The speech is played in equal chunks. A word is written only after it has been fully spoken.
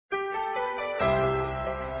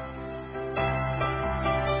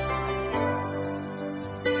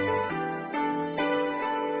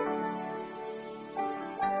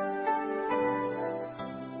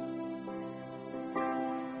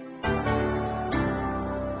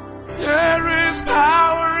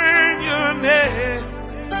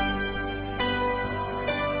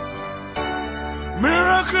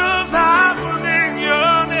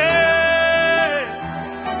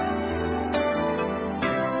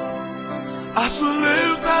As we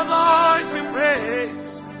lift our voice in praise,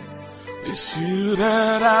 it's you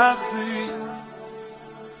that I see.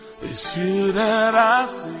 It's you that I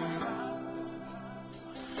see.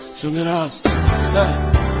 Sing it out.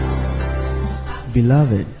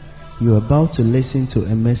 Beloved, you are about to listen to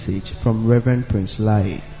a message from Reverend Prince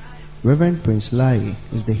Lai. Reverend Prince Lai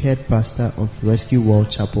is the head pastor of Rescue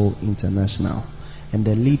World Chapel International and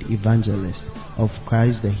the lead evangelist of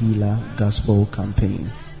Christ the Healer Gospel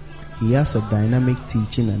Campaign. He has a dynamic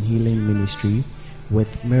teaching and healing ministry with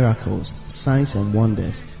miracles, signs and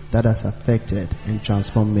wonders that has affected and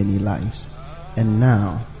transformed many lives. And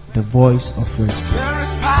now, the voice of rescue. There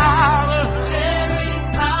is power. There is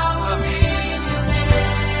power in your name.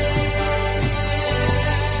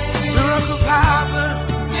 Miracles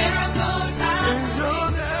happen. Miracles happen in your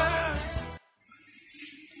name.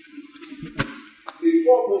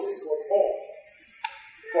 Before Moses was born,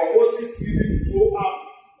 for Moses didn't grow up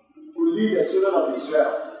to lead the children of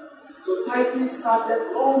Israel. So tithing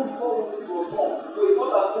started long before Moses was born. So it's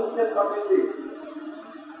not an Old Testament thing.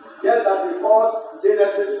 Just that because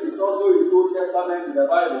Genesis is also in the Old Testament in the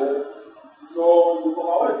Bible, so when we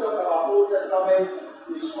talk about Old Testament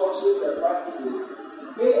instructions and practices,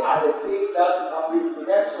 they are the things that happen in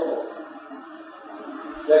Exodus.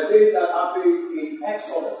 The things that happen in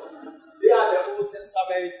Exodus. They are the Old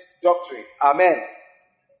Testament doctrine. Amen.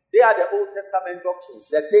 They are the Old Testament doctrines,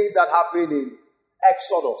 the things that happen in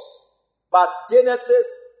Exodus. But Genesis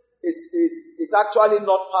is actually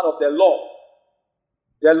not part of the law.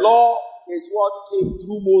 The law is what came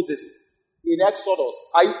through Moses in Exodus.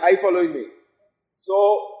 Are you following me?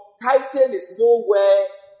 So, tithing is nowhere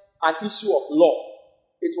an issue of law.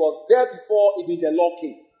 It was there before even the law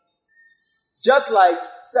came. Just like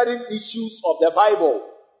certain issues of the Bible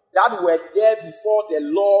that were there before the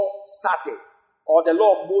law started, or the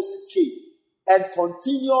law of Moses came, and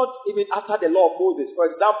continued even after the law of Moses. For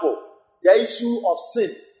example, the issue of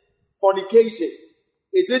sin, fornication.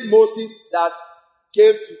 Is it Moses that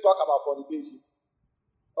came to talk about fornication?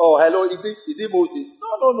 Oh, hello, is it Moses?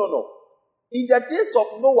 No. In the days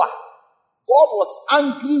of Noah, God was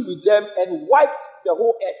angry with them and wiped the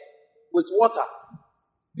whole earth with water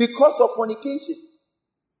because of fornication,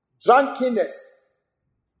 drunkenness,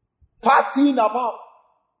 partying about,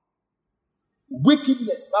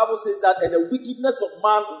 wickedness. The Bible says that, and the wickedness of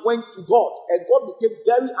man went to God, and God became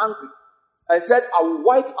very angry and said, I will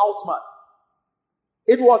wipe out man.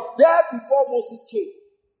 It was there before Moses came.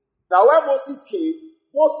 Now when Moses came,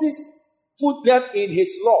 Moses put them in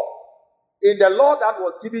his law, in the law that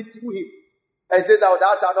was given through him, and says that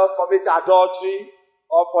thou shalt not commit adultery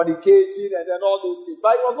or fornication and then all those things.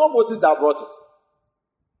 But it was not Moses that brought it.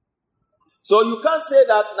 So you can't say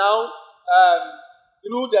that now,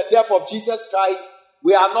 through the death of Jesus Christ,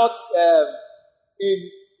 we are not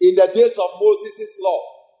in the days of Moses' law.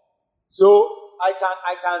 So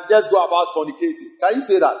I can just go about fornicating. Can you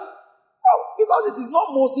say that? No, because it is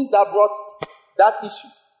not Moses that brought that issue.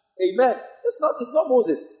 Amen. It's not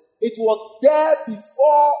Moses. It was there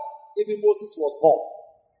before even Moses was born.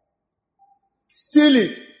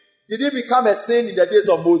 Stealing, did it become a sin in the days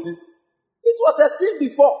of Moses? It was a sin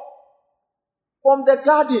before. From the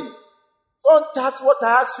garden. Don't touch what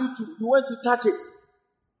I asked you to. You went to touch it.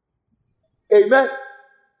 Amen.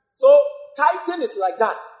 So, tithing is like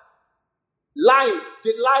that. Lying.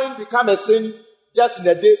 Did lying become a sin just in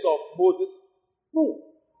the days of Moses? No.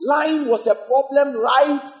 Lying was a problem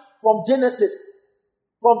right from Genesis.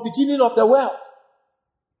 From beginning of the world.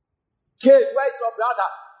 Cain, where is your brother?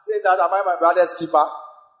 Say that, am I my brother's keeper?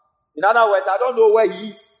 In other words, I don't know where he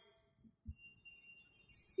is.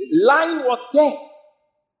 Lying was there.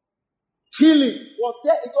 Killing was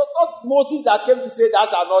there. It was not Moses that came to say thou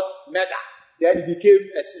shalt not murder. Then it became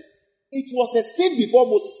a sin. It was a sin before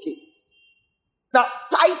Moses came. Now,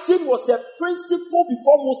 tithing was a principle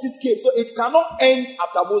before Moses came. So it cannot end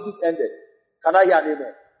after Moses ended. Can I hear an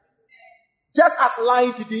amen? Just as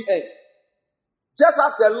lying didn't end. Just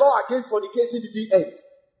as the law against fornication didn't end.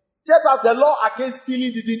 Just as the law against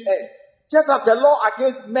stealing didn't end. Just as the law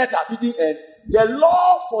against murder didn't end. The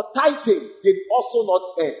law for tithing did also not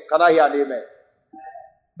end. Can I hear an amen?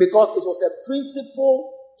 Because it was a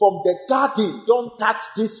principle from the garden. Don't touch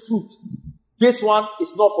this fruit. This one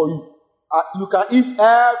is not for you. You can eat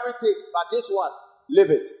everything, but this one,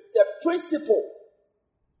 leave it. It's a principle.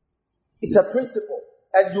 It's a principle.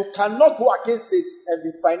 And you cannot go against it and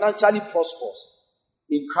be financially prosperous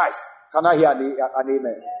in Christ. Can I hear an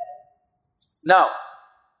amen? Now,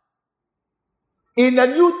 in the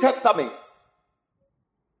New Testament,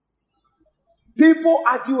 people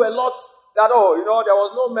argue a lot that, there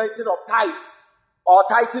was no mention of tithe, or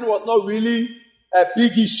tithing was not really a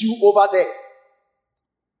big issue over there.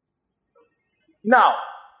 Now,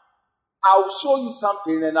 I'll show you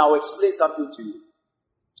something and I'll explain something to you.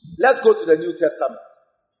 Let's go to the New Testament.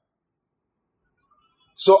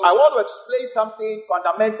 So I want to explain something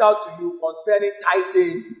fundamental to you concerning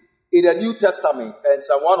tithing in the New Testament and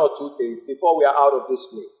some one or two things before we are out of this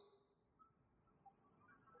place.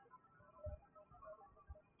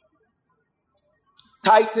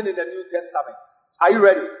 Tithing in the New Testament. Are you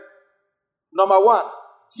ready? Number one,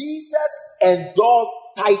 Jesus endorsed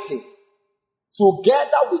tithing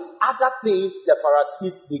together with other things the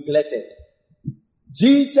Pharisees neglected.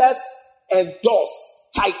 Jesus endorsed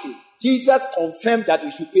tithing. Jesus confirmed that we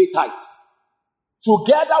should pay tithe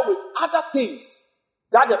together with other things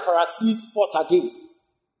that the Pharisees fought against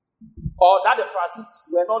or that the Pharisees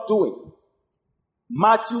were not doing.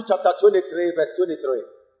 Matthew chapter 23 verse 23.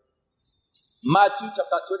 Matthew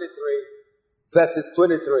chapter 23 verses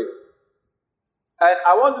 23. And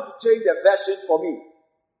I want you to change the version for me.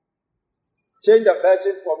 Change the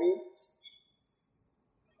version for me.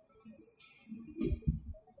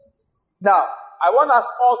 Now, I want us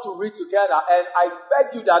all to read together, and I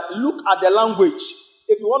beg you that look at the language.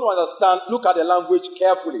 If you want to understand, look at the language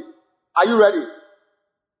carefully. Are you ready?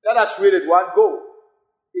 Let us read it. One, go.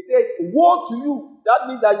 It says, woe to you. That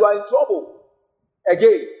means that you are in trouble.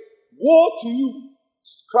 Again, woe to you,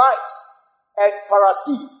 scribes and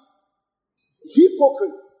Pharisees,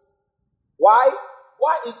 hypocrites. Why?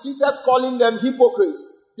 Why is Jesus calling them hypocrites?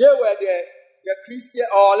 They were the Christian,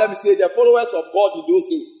 or let me say, the followers of God in those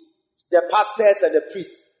days. The pastors and the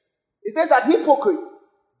priests. He said that hypocrites.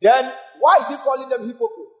 Then, why is he calling them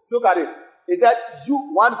hypocrites? Look at it. He said,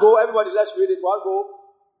 you, one go, everybody, let's read it, one go.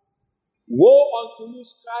 Woe unto you,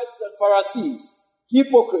 scribes and Pharisees,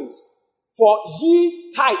 hypocrites, for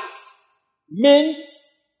ye tithe mint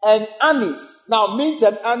and anise. Now, mint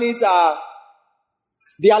and anise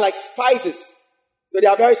they are like spices. So they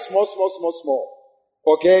are very small.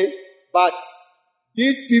 Okay? But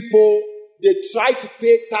these people, they try to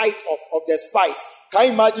pay tithe of the spice. Can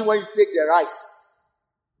you imagine when you take the rice,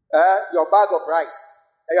 your bag of rice,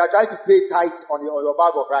 and you are trying to pay tithe on your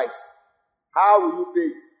bag of rice? How will you pay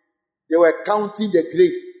it? They were counting the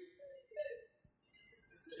grain.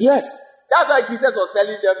 Yes, that's why Jesus was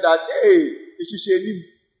telling them that, hey,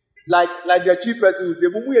 like the chief person will say,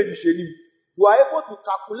 you are able to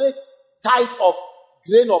calculate tithe of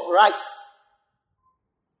grain of rice.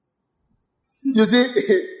 You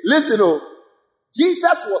see, listen,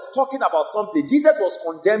 Jesus was talking about something. Jesus was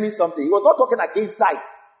condemning something. He was not talking against tithe,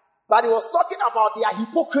 but he was talking about their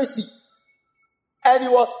hypocrisy. And he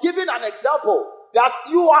was giving an example that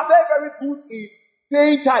you are very, very good in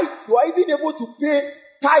paying tithe. You are even able to pay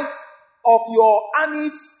tithe of your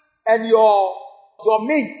anise and your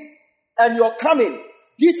mint and your cumin.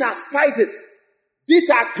 These are spices. These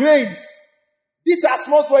are grains. These are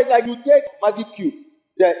small spices. Like you take Maggi cube,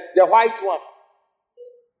 the white one.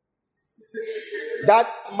 That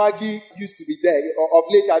Maggi used to be there. Of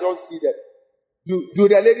late, I don't see them. Do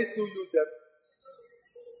the ladies still use them?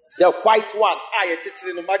 The white one. I hear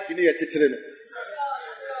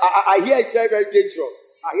it's very,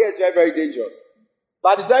 very dangerous.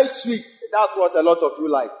 But it's very sweet. That's what a lot of you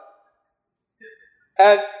like.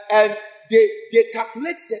 And they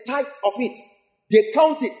calculate the tithe of it. They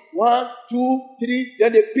count it. 1, 2, 3.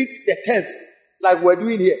 Then they pick the 10th. Like we're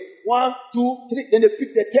doing here. 1, 2, 3. Then they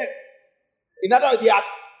pick the 10th. In other words, they are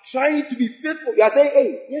trying to be faithful. You are saying,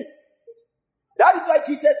 hey, yes. That is why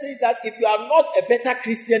Jesus says that if you are not a better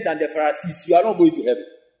Christian than the Pharisees, you are not going to heaven.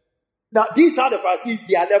 Now, these are the Pharisees,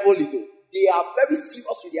 their level is. They are very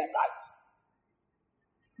serious with their tithe.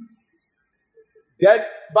 Then,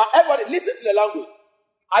 but everybody, listen to the language.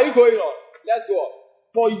 Are you going on? Let's go on.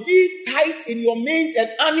 For ye tithe in your mint and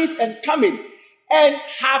anise and cumin, and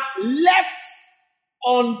have left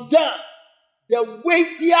undone the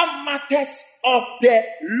weightier matters of the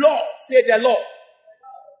law. Say the law.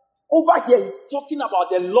 Over here, he's talking about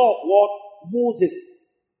the law of what? Moses.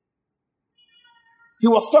 He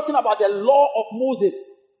was talking about the law of Moses.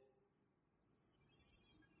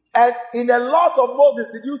 And in the laws of Moses,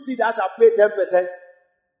 did you see that I shall pay 10%?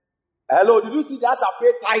 Hello, did you see that I shall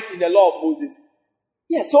pay tithe in the law of Moses?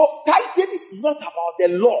 Yes, so tithing is not about the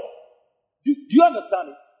law. Do you understand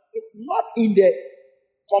it? It's not in the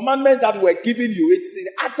commandments that were given you. It's in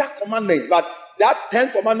other commandments. But that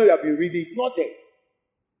 10 commandments you have been reading is not there.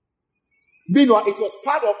 Meanwhile, it was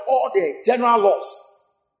part of all the general laws.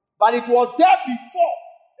 But it was there before.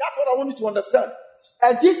 That's what I want you to understand.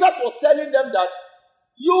 And Jesus was telling them that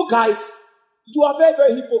you guys, you are very,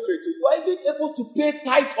 very hypocrite. You are even able to pay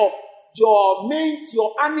tithe of your mint,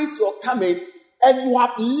 your anise, your cumin, and you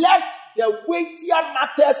have left the weightier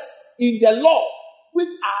matters in the law, which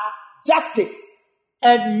are justice,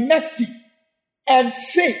 and mercy and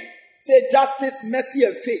faith. Say justice, mercy,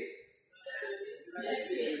 and faith.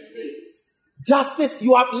 Justice,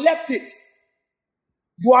 you have left it.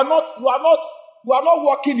 You are not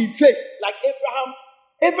walking in faith like Abraham.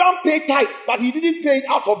 Abraham paid tithe, but he didn't pay it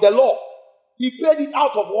out of the law. He paid it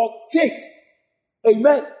out of what? Faith.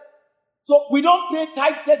 Amen. So we don't pay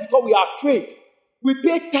tithe just because we are afraid. We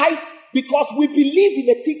pay tithe because we believe in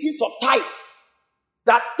the teachings of tithe.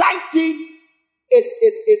 That tithing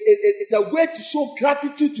is a way to show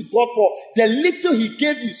gratitude to God for the little He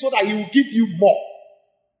gave you so that He will give you more.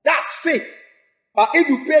 That's faith. But if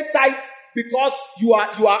you pay tithe because you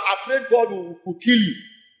are afraid God will kill you,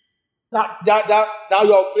 now you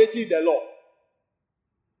are operating the law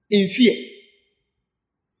in fear.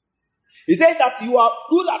 He says that you are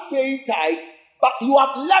good at paying tithe, but you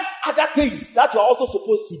have left other things that you are also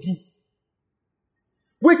supposed to do,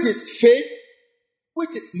 which is faith,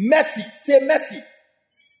 which is mercy. Say mercy.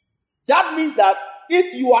 That means that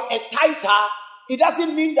if you are a tither, it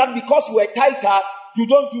doesn't mean that because you are a tither, you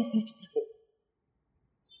don't do good to people.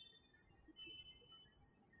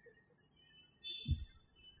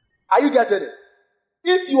 Are you getting it?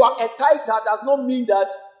 If you are a tither, does not mean that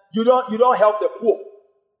you don't help the poor.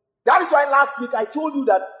 That is why last week I told you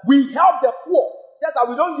that we help the poor. Just that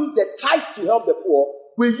we don't use the tithe to help the poor.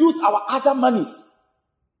 We use our other monies,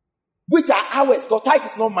 which are ours. Because tithe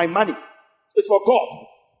is not my money. It's for God.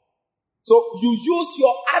 So you use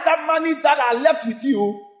your other monies that are left with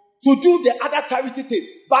you to do the other charity thing.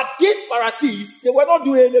 But these Pharisees, they were not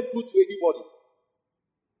doing any good to anybody.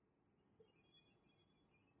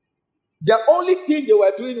 The only thing they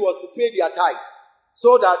were doing was to pay their tithe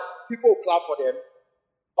so that people will clap for them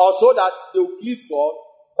or so that they will please God.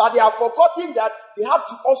 But they have forgotten that they have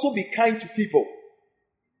to also be kind to people.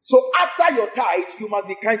 So after your tithe, you must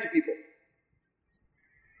be kind to people.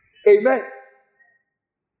 Amen.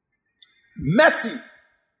 Mercy.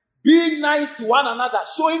 Being nice to one another.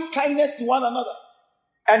 Showing kindness to one another.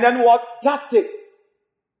 And then what? Justice.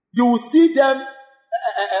 You will see them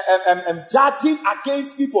judging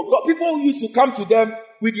against people. Because people used to come to them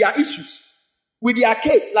with their issues, with their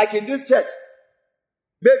case, like in this church.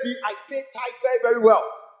 Maybe I pay tithe very, very well.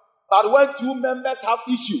 But when two members have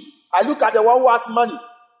issue, I look at the one who has money,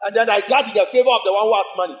 and then I judge in the favor of the one who has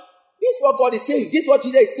money. This is what God is saying. This is what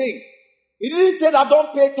Jesus is saying. He didn't say that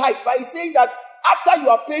don't pay tithe, but he's saying that after you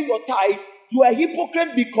are paying your tithe, you are a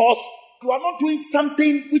hypocrite because you are not doing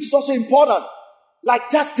something which is also important, like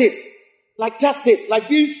justice, like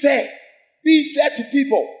being fair to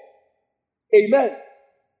people. Amen.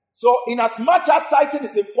 So in as much as tithing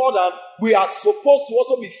is important, we are supposed to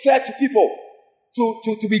also be fair to people,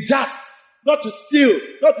 to be just, not to steal,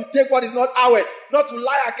 not to take what is not ours, not to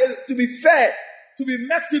lie against, to be fair, to be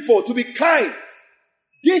merciful, to be kind.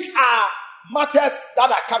 These are matters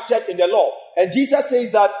that are captured in the law. And Jesus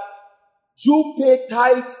says that you pay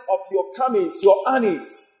tithe of your comings, your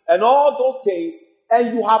earnings, and all those things,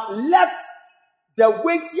 and you have left the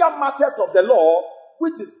weightier matters of the law,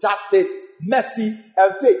 which is justice, mercy,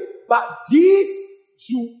 and faith. But these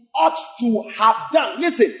you ought to have done.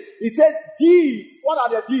 Listen, he says these. What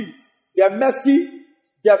are the these? The mercy,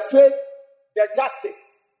 the faith, the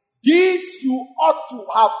justice. These you ought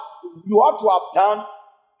to have done,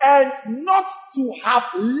 and not to have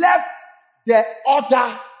left the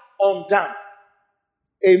other undone.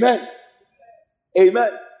 Amen.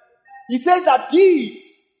 Amen. He says that these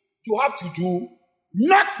you have to do,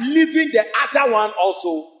 not leaving the other one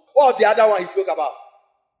also. What was the other one he spoke about?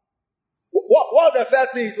 What was the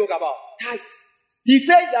first thing he spoke about? Tithe. He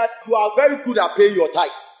said that you are very good at paying your tithe.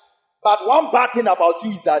 But one bad thing about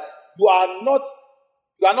you is that you are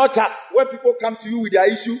not just. When people come to you with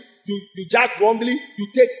their issue, you judge wrongly, you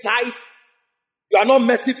take sides, you are not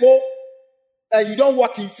merciful, and you don't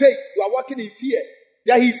walk in faith, you are walking in fear.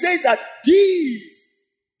 Yeah, he says that these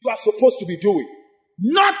you are supposed to be doing,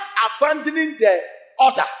 not abandoning the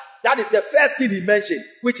other. That is the first thing he mentioned,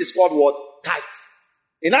 which is called what? Tithe.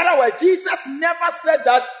 In other words, Jesus never said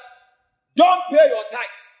that don't pay your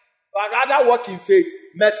tithe, but rather walk in faith,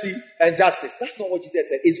 mercy, and justice. That's not what Jesus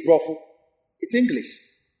said. It's brothel. It's English.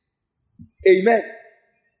 Amen.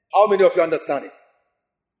 How many of you understand it?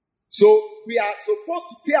 So we are supposed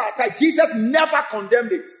to pay our tithe. Jesus never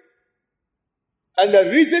condemned it. And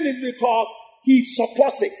the reason is because he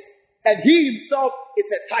supports it. And he himself is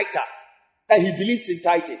a tither. And he believes in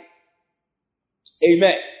tithing.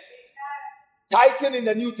 Amen. Tithing in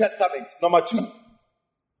the New Testament. Number 2.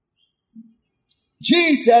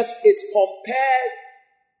 Jesus is compared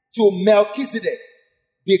to Melchizedek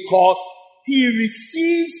because he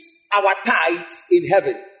receives our tithes in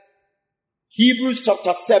heaven. Hebrews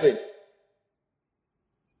chapter 7.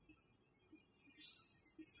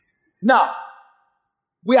 Now,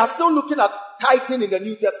 we are still looking at tithing in the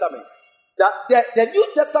New Testament. That the New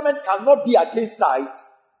Testament cannot be against tithe.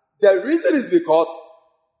 The reason is because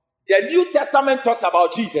the New Testament talks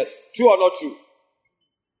about Jesus, true or not true,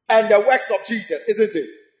 and the works of Jesus, isn't it?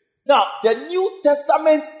 Now, the New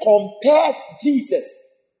Testament compares Jesus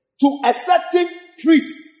to a certain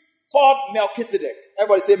priest called Melchizedek.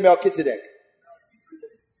 Everybody say Melchizedek.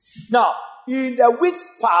 Now, in the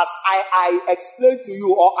weeks past, I explained to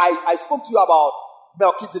you, or I spoke to you about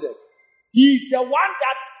Melchizedek. He's the one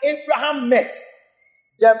that Abraham met.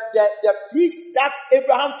 The priest that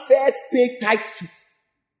Abraham first paid tithe to.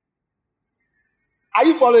 Are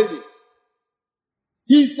you following me?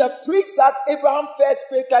 He's the priest that Abraham first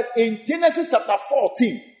paid tithe in Genesis chapter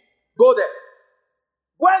 14. Go there.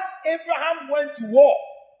 When Abraham went to war,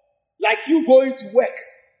 like you going to work,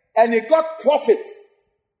 and he got profits,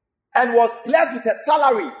 and was blessed with a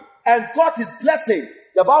salary, and got his blessing,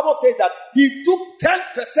 the Bible says that he took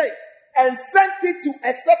 10% and sent it to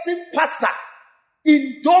a certain pastor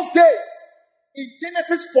in those days, in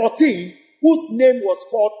Genesis 14, whose name was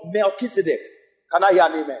called Melchizedek. Can I hear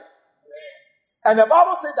an amen? And the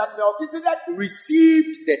Bible says that Melchizedek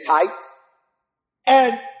received the tithe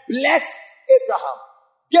and blessed Abraham,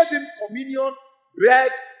 gave him communion,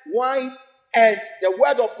 bread, wine, and the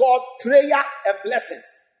word of God, prayer, and blessings.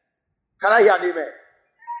 Can I hear an amen?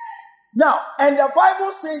 Now, and the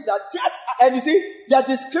Bible says that and you see, the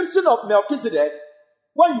description of Melchizedek,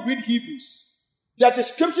 when you read Hebrews, the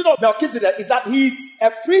description of Melchizedek is that he's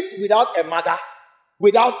a priest without a mother,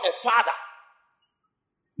 without a father.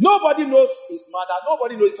 Nobody knows his mother,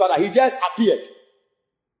 nobody knows his father. He just appeared.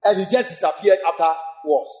 And he just disappeared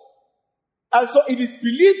afterwards. And so it is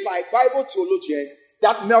believed by Bible theologians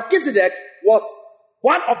that Melchizedek was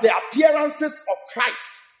one of the appearances of Christ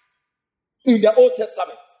in the Old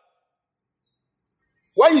Testament.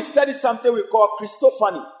 When you study something we call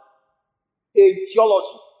Christophany in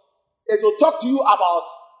theology, it will talk to you about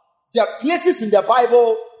the places in the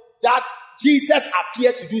Bible that Jesus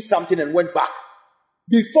appeared to do something and went back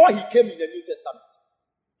before he came in the New Testament.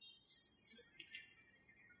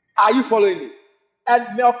 Are you following me?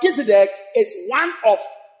 And Melchizedek is one of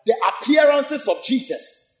the appearances of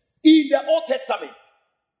Jesus in the Old Testament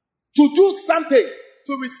to do something,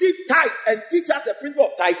 to receive tithe and teach us the principle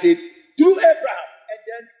of tithing through Abraham. And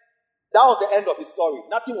then that was the end of his story.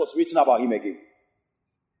 Nothing was written about him again.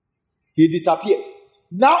 He disappeared.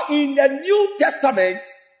 Now in the New Testament,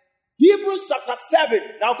 Hebrews chapter 7.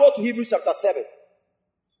 Now go to Hebrews chapter 7.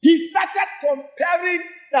 He started comparing.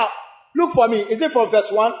 Now, look for me. Is it from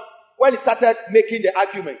verse 1? When he started making the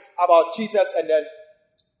argument about Jesus and then.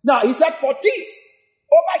 Now, he said, for this,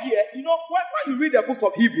 over here, you know, when you read the book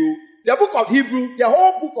of Hebrew, the whole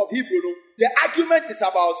book of Hebrew, the argument is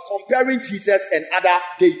about comparing Jesus and other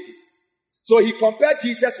deities. So he compared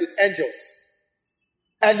Jesus with angels.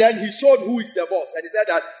 And then he showed who is the boss. And he said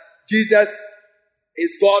that Jesus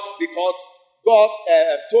is God because God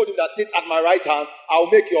told him that sit at my right hand, I'll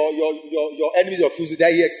make your enemies your footstool.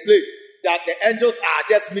 Then he explained that the angels are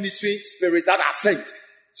just ministering spirits that are sent.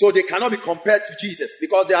 So they cannot be compared to Jesus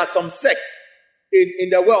because there are some sects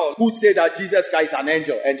in the world who say that Jesus Christ is an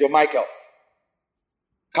angel, Angel Michael.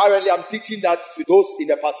 Currently, I'm teaching that to those in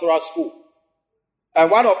the pastoral school.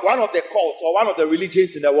 And one of the cults or one of the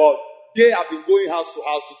religions in the world, they have been going house to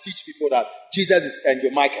house to teach people that Jesus is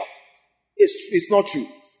Angel Michael. It's not true.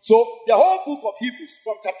 So the whole book of Hebrews,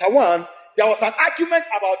 from chapter 1, there was an argument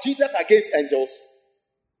about Jesus against angels.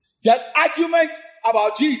 That argument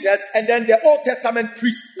about Jesus, and then the Old Testament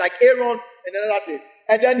priests like Aaron and another thing.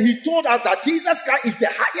 And then he told us that Jesus Christ is the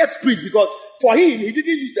highest priest because for him, he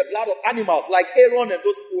didn't use the blood of animals like Aaron and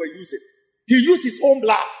those people were using. He used his own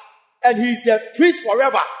blood. And he is the priest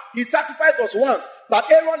forever. His sacrifice was once.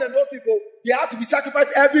 But Aaron and those people, they had to be sacrificed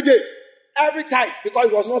every day, every time, because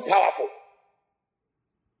he was not powerful.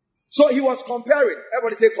 So he was comparing.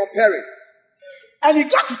 Everybody say comparing. And he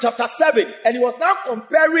got to chapter 7, and he was now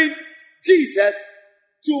comparing Jesus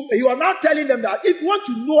to, he was now telling them that if you want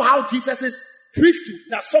to know how Jesus' priesthood,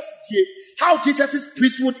 how Jesus'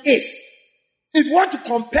 priesthood is, if you want to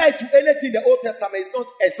compare it to anything in the Old Testament,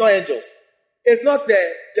 it's not angels. It's not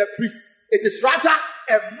the priest. It is rather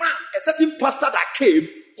a man, a certain pastor that came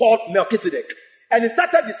called Melchizedek. And he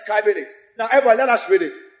started describing it. Now, everyone, let us read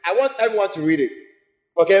it. I want everyone to read it.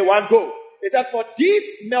 Okay, one go. It said, for this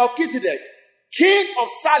Melchizedek, king of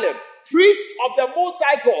Salem, priest of the Most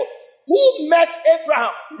High God, who met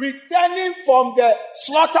Abraham returning from the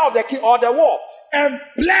slaughter of the king or the war, and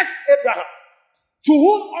blessed Abraham, to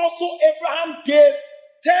whom also Abraham gave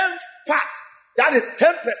 10th part, that is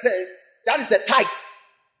 10%, that is the tithe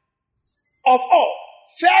of all,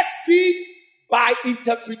 First being by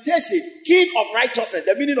interpretation, King of righteousness.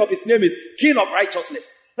 The meaning of his name is King of righteousness.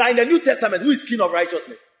 Now in the New Testament, who is King of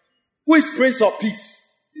righteousness? Who is Prince of Peace?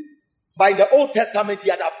 By the Old Testament, he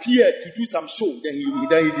had appeared to do some show, then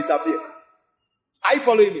he disappeared. Are you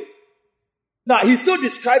following me? Now he's still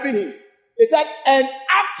describing him. He said, and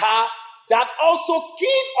after that also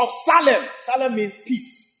King of Salem. Salem means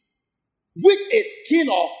peace, which is King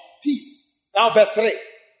of peace. Now verse 3.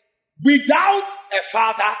 Without a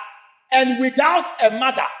father and without a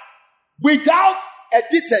mother, without a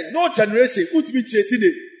descent, no generation.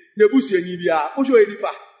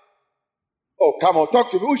 Oh, come on, talk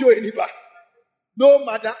to me. No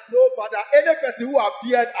mother, no father. Any person who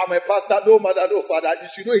appeared, I'm a pastor, no mother, no father, you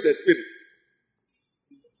should know he's a spirit.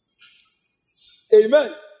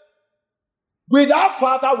 Amen. Without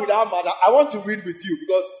father, without mother, I want to read with you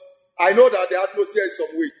because I know that the atmosphere is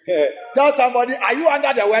some way. Tell somebody, are you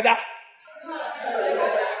under the weather?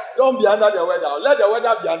 Don't be under the weather. Let the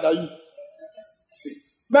weather be under you.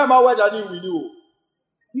 Remember weather we knew.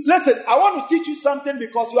 Listen, I want to teach you something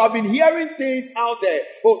because you have been hearing things out there.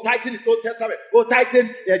 Oh, tithing is Old Testament. Oh,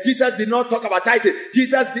 tithing, Jesus did not talk about tithing.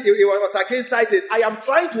 Jesus was against tithing. I am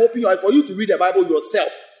trying to open your eyes for you to read the Bible yourself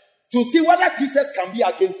to see whether Jesus can be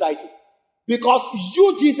against tithing. Because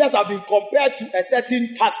you, Jesus, have been compared to a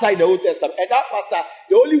certain pastor in the Old Testament. And that pastor,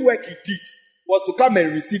 the only work he did was to come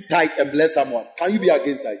and receive tithe and bless someone. Can you be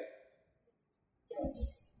against tithe?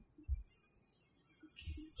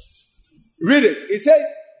 Read it. It says,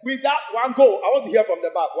 without one go. I want to hear from the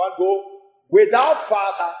back. One go. Without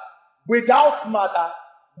father, without mother,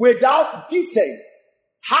 without descent,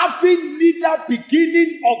 having neither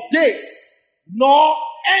beginning of days nor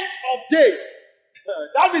end of days.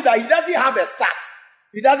 That means that he doesn't have a start.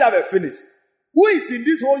 He doesn't have a finish. Who is in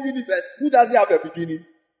this whole universe who doesn't have a beginning?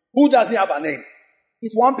 Who doesn't have an end?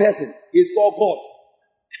 It's one person. It's called God.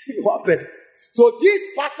 One person. So this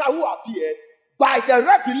pastor who appeared, by the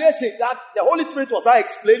revelation that the Holy Spirit was now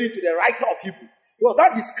explaining to the writer of Hebrews, he was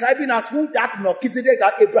not describing us who that Melchizedek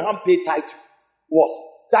that Abraham paid tithe to was.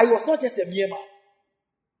 That he was not just a mere man.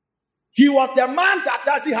 He was the man that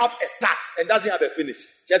doesn't have a start and doesn't have a finish.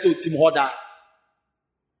 Just to Tim Hodder.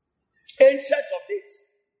 Ancient of days.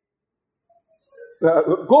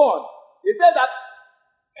 Go on. He said that,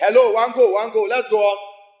 hello, one go, let's go on.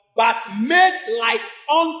 But made like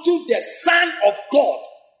unto the Son of God.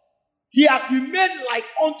 He has been made like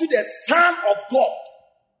unto the Son of God.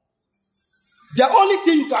 The only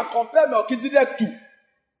thing you can compare Melchizedek to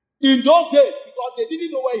in those days, because they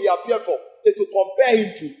didn't know where he appeared from, is to compare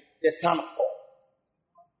him to the Son of God.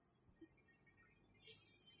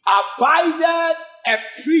 Abided a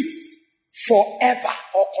priest forever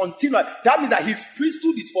or continually. That means that his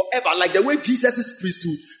priesthood is forever, like the way Jesus'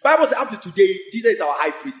 priesthood. Bible says up to today, Jesus is our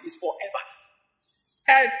high priest. It's forever.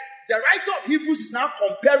 And the writer of Hebrews is now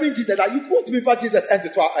comparing Jesus. That you go to me for Jesus and to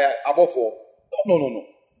above all. No.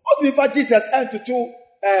 Go to me for Jesus and to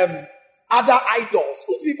other idols.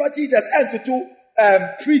 Go to me for Jesus and to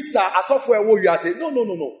priests as software warriors. No.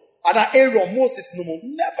 And Aaron, Moses, no,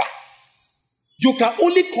 never. You can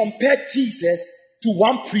only compare Jesus to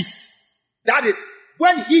one priest. That is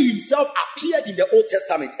when he himself appeared in the Old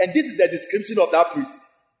Testament. And this is the description of that priest.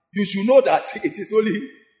 You should know that it is only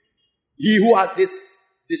he who has this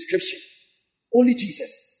description. Only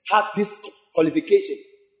Jesus has this qualification.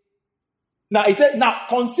 Now he said, now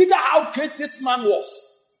consider how great this man was,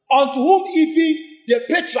 unto whom even the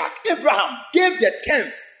patriarch Abraham gave the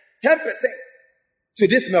 10% to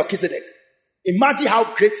this Melchizedek. Imagine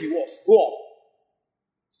how great he was. Go on.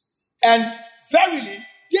 And verily,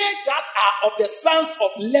 they that are of the sons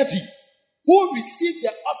of Levi, who receive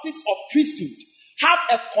the office of priesthood, have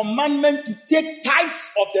a commandment to take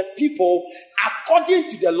tithes of the people according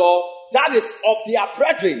to the law, that is of their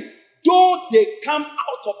brethren, though they come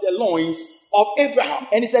out of the loins of Abraham.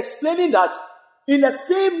 And he's explaining that in the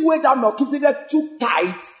same way that Melchizedek took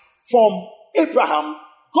tithes from Abraham,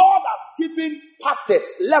 God has given pastors,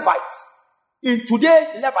 Levites. In today,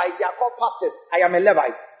 Levites, they are called pastors. I am a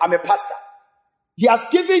Levite. I'm a pastor. He has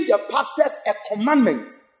given the pastors a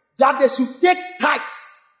commandment that they should take tithes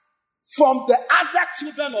from the other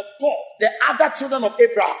children of God, the other children of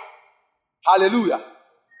Abraham. Hallelujah.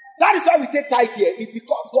 That is why we take tithe here. It's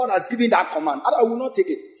because God has given that command. Otherwise, we will not take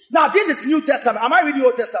it. Now, this is New Testament. Am I reading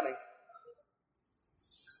Old Testament?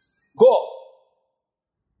 Go.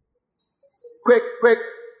 Quick.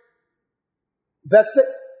 Verse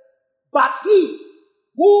 6. But he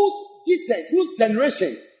whose descent, whose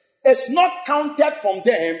generation is not counted from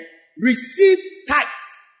them, received tithes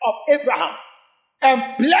of Abraham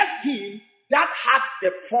and blessed him that had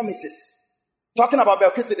the promises. Talking about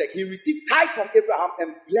Melchizedek, he received tithe from Abraham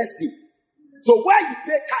and blessed him. So where you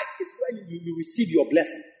pay tithe is where you receive your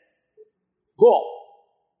blessing. Go on.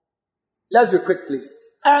 Let's be quick, please.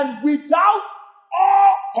 And without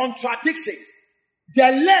all contradiction, the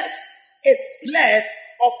less is blessed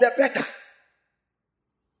of the better.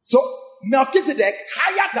 So Melchizedek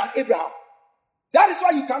higher than Abraham. That is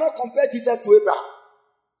why you cannot compare Jesus to Abraham.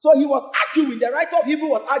 So he was arguing, the writer of Hebrew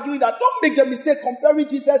was arguing that don't make the mistake comparing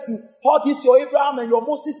Jesus to all this, your Abraham and your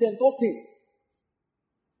Moses and those things.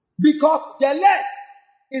 Because the less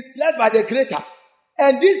is blessed by the greater.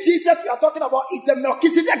 And this Jesus we are talking about is the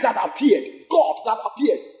Melchizedek that appeared, God that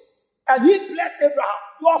appeared. And he blessed Abraham,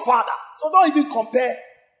 your father. So don't even compare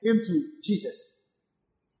him to Jesus.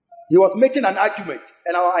 He was making an argument,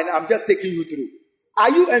 and I'm just taking you through. Are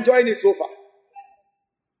you enjoying it so far?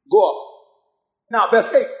 Go on. Now,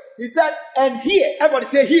 verse 8. He said, and here, everybody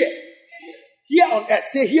say here. Here on earth.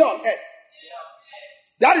 Say here on earth.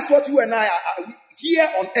 That is what you and I are. Here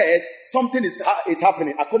on earth, something is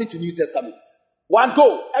happening according to New Testament. One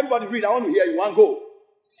go. Everybody read. I want to hear you. One go.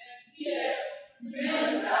 Here,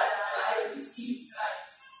 men that I receive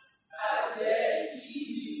tithes, as there is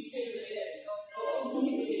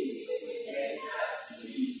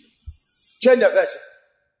Change the version.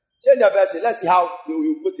 Change the version. Let's see how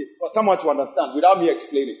you put it for someone to understand without me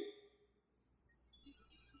explaining.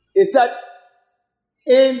 He said,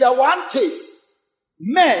 in the one case,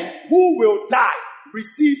 men who will die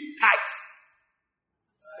receive tithes.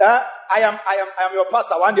 I am your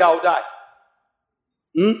pastor. One day I will die.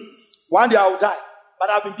 One day I will die. But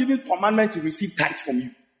I've been given commandment to receive tithes from you.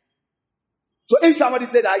 So if somebody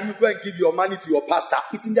said that you go and give your money to your pastor,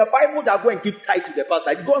 it's in the Bible that go and give tithe to the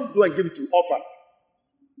pastor. You go and give it to orphan.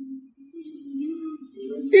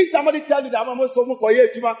 If somebody tells you that I'm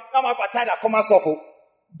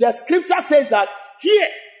the scripture says that here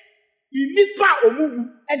in Nipa Omugu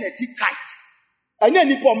energy tithe. And then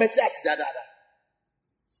Nipa Metias Dada.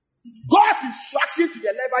 God's instruction to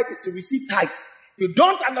the Levite is to receive tithe. If you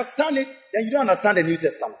don't understand it, then you don't understand the New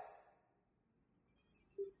Testament.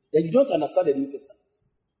 Then you don't understand the New Testament.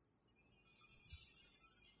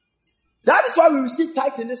 That is why we receive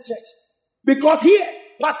tithe in this church. Because here,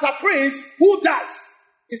 Pastor Prince, who dies,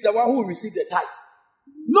 is the one who will receive the tithe.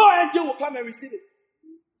 No angel will come and receive it.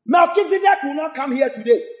 Melchizedek will not come here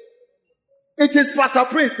today. It is Pastor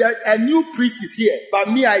Prince, that a new priest is here. But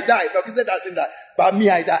me, I die. Melchizedek doesn't die. But me,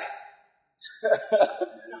 I die.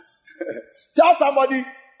 Tell somebody,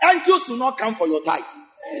 angels will not come for your tithe.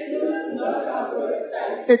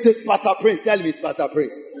 It is Pastor Prince. Tell me it's Pastor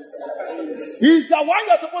Prince. He's the one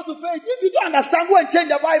you're supposed to pay. If you don't understand, go and change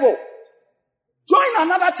the Bible. Join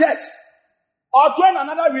another church. Or join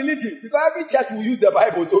another religion. Because every church will use the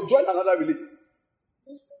Bible. So join another religion.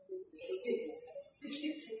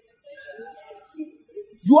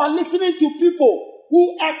 You are listening to people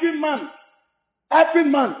who every month,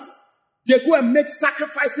 they go and make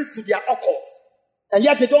sacrifices to their occults. And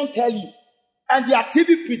yet they don't tell you. And they are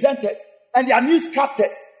TV presenters. And they are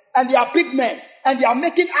newscasters. And they are big men. And they are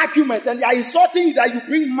making arguments. And they are insulting you that you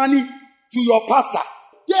bring money to your pastor.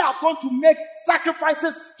 They are going to make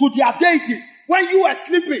sacrifices to their deities. When you were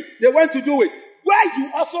sleeping, they went to do it. Where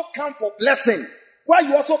you also come for blessing. Where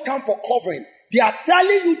you also come for covering. They are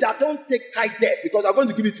telling you that don't take tithe there because they're going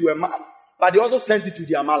to give it to a man. But they also sent it to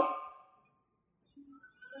their mala.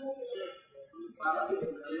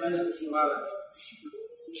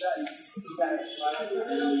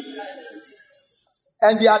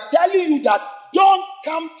 And they are telling you that don't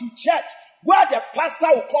come to church where the pastor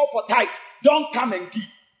will call for tithe. Don't come and give.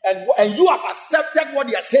 And you have accepted what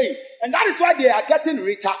they are saying. And that is why they are getting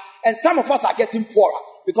richer. And some of us are getting poorer.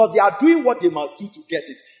 Because they are doing what they must do to get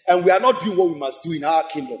it. And we are not doing what we must do in our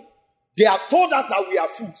kingdom. They have told us that we are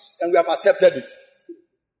fools. And we have accepted it.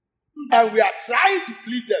 And we are trying to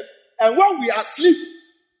please them. And when we are asleep,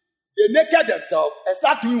 they naked themselves and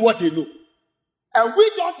start doing what they know. And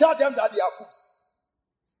we don't tell them that they are fools.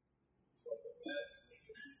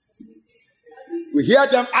 We hear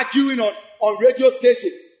them arguing on radio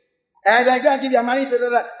station. And they're going to give your money to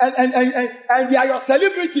that. And they are your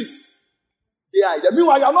celebrities. Yeah.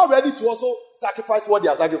 Meanwhile, you are not ready to also sacrifice what they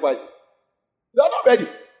are sacrificing. You are not ready.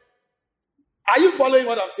 Are you following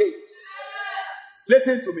what I'm saying?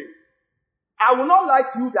 Listen to me. I will not lie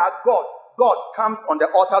to you that God comes on the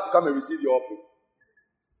altar to come and receive your offering.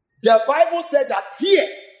 The Bible said that here,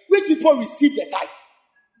 which people receive the tithe,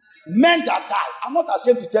 men that die. I'm not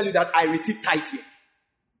ashamed to tell you that I receive tithe here.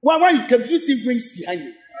 When you came, did you see wings behind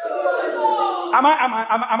me? Am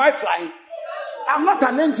I flying? I'm not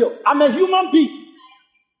an angel. I'm a human being.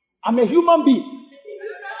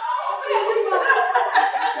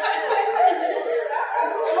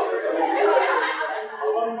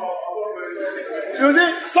 You see,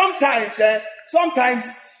 sometimes,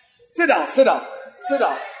 sit down.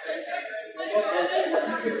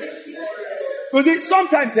 You see,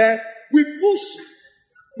 sometimes we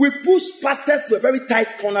push pastors to a very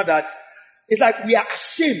tight corner that it's like we are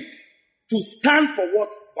ashamed to stand for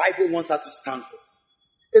what Bible wants us to stand for.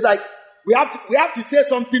 It's like we have to say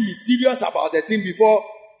something mysterious about the thing before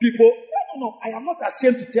people. No. I am not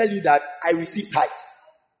ashamed to tell you that I receive tithe.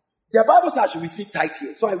 The Bible says I should receive tithe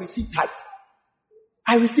here, so I receive tithe.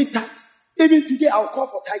 I receive tithe. Even today, I'll call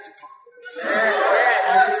for tithe to come.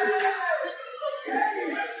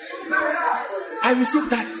 I receive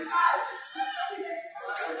tithe.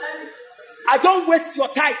 I don't waste your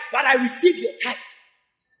tithe, but I receive your tithe.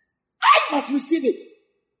 I must receive it,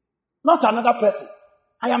 not another person.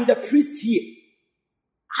 I am the priest here.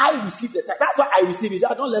 I receive the tithe. That's why I receive it.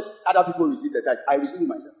 I don't let other people receive the tithe. I receive it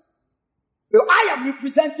myself. But I am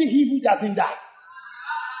representing him who doesn't die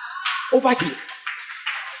over here.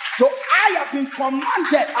 So I have been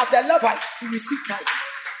commanded at the Levite to receive tithe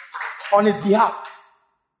on his behalf.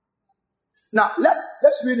 Now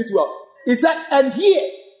let's read it well. It said, and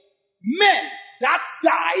here men that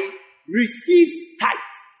die receives tithe,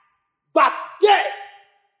 but there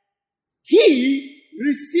he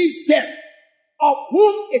receives them, of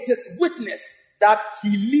whom it is witness that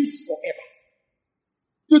he lives forever.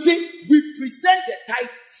 You see, we present the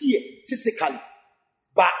tithe here physically,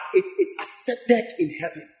 but it is accepted in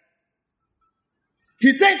heaven.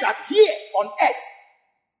 He says that here on earth,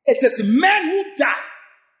 it is men who die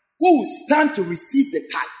who will stand to receive the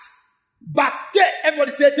tithe. But there,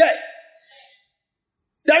 everybody say there.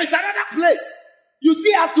 There is another place. You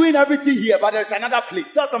see us doing everything here, but there is another place.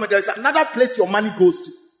 Tell somebody there is another place your money goes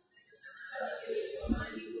to.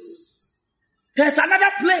 There is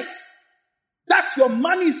another place that your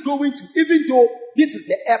money is going to, even though this is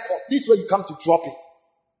the airport. This is where you come to drop it.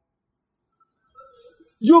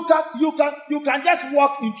 You can just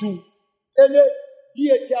walk into any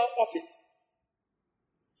DHL office.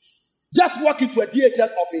 Just walk into a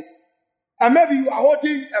DHL office, and maybe you are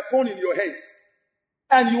holding a phone in your hands,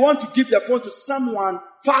 and you want to give the phone to someone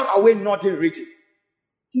far away, northern region.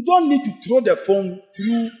 You don't need to throw the phone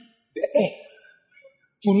through the air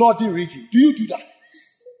to northern region. Do you do that?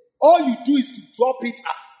 All you do is to drop it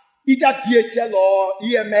at either DHL or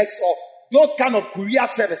EMX or those kind of courier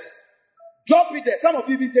services. Drop it there. Some of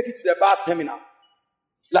you even take it to the bus terminal,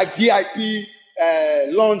 like VIP,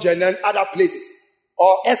 lounge, and then other places,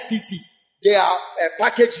 or STC. They are a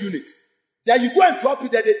package unit. Then you go and drop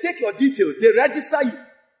it there. They take your details. They register you.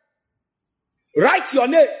 Write your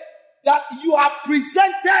name that you have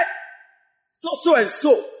presented so and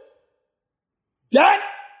so. Then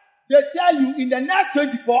they tell you in the next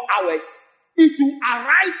 24 hours it will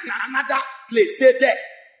arrive in another place. Say there.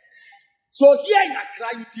 So here in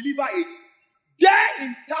Accra, you deliver it. There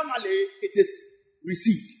in Tamale, it is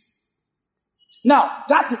received. Now,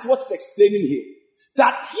 that is what is explaining here.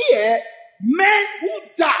 That here, men who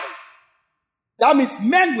die, that means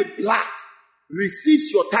men with blood,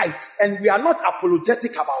 receives your tithe, and we are not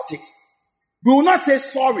apologetic about it. We will not say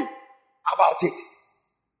sorry about it.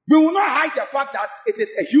 We will not hide the fact that it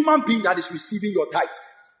is a human being that is receiving your tithe.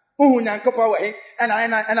 And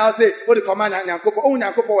I'll say, what the command,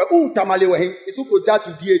 Tamale, it's who could judge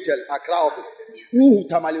to DHL, Accra office.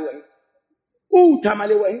 Tamale.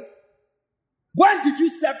 When did you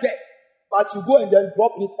step there? But you go and then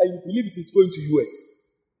drop it and you believe it is going to US.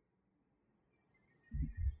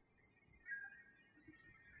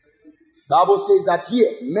 The Bible says that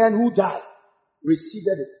here, men who die received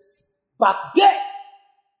it. But there,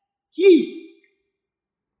 he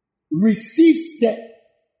receives them.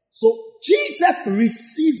 So Jesus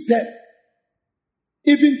receives them,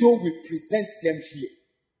 even though we present them here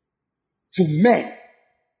to men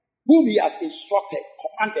whom he has instructed,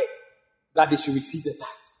 commanded that they should receive the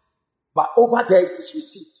tithe. But over there it is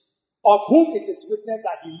received, of whom it is witness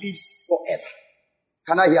that he lives forever.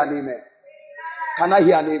 Can I hear an amen? Can I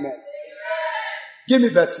hear an amen? Give me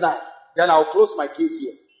verse 9. Then I'll close my case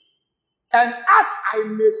here. And as I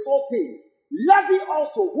may so say, Levi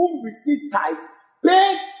also, whom receives tithe,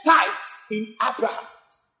 paid tithes in Abraham.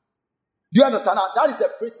 Do you understand? That is the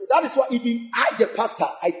principle. That is why even I, the pastor,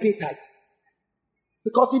 I pay tithe.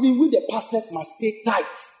 Because even we, the pastors, must pay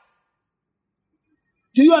tithes.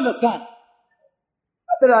 Do you understand?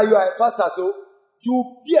 I said that you are a pastor, so you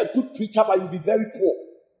will be a good preacher, but you will be very poor.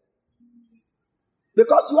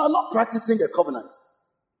 Because you are not practicing the covenant.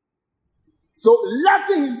 So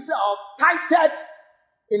Levi himself tithed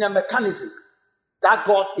in a mechanism that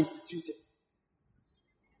God instituted.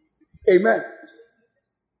 Amen.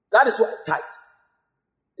 That is what tithe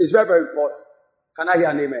is very, very important. Can I hear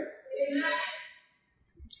an amen? Amen.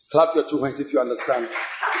 Clap your 2 hands if you understand.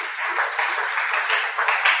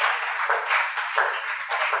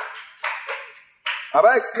 Have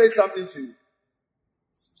I explained something to you?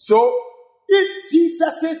 So, if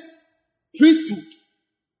Jesus' priesthood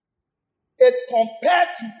is compared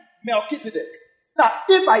to Melchizedek, now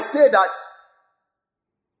if I say that,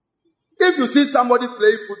 if you see somebody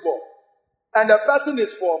playing football and the person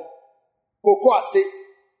is from Kokoase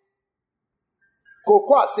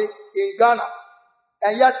in Ghana,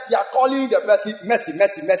 and yet they are calling the person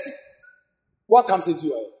Messi, what comes into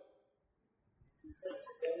your head?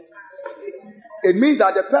 It means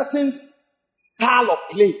that the person's style of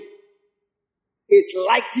play is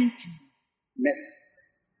likened to Messi.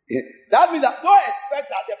 That means that don't expect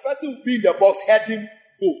that the person will be in the box heading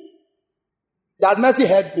goals. That Messi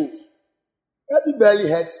head goals. Messi barely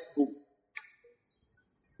heads goals.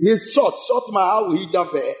 He's short man, how will he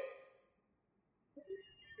jump ahead?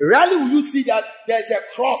 Rarely will you see that there's a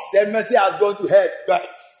cross that Messi has gone to head. But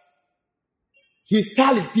his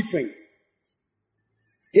style is different.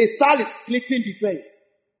 His style is splitting defense.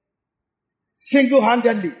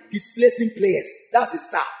 Single-handedly displacing players. That's his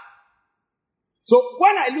style. So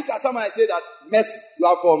when I look at someone, I say that, Messi, you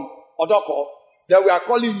are from Odoko, then we are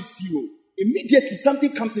calling you Zero. Immediately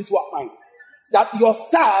something comes into our mind. That your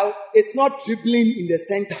style is not dribbling in the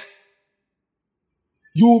center.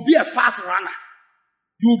 You will be a fast runner.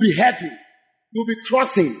 You will be heading. You will be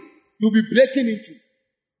crossing. You will be breaking into.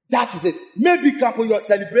 That is it. Maybe, Campo, your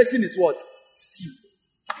celebration is what? Zero.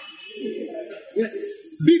 Yes.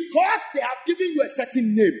 Because they have given you a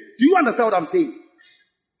certain name. Do you understand what I'm saying?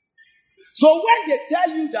 So when they tell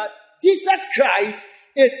you that Jesus Christ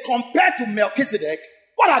is compared to Melchizedek,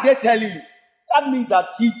 what are they telling you? That means that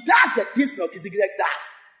he does the things Melchizedek does.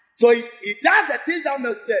 So he does the things that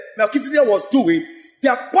Melchizedek was doing.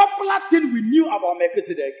 The popular thing we knew about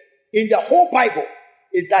Melchizedek in the whole Bible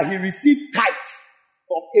is that he received tithes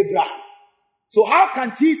from Abraham. So how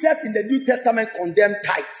can Jesus in the New Testament condemn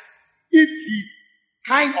tithes if his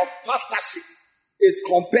kind of pastorship is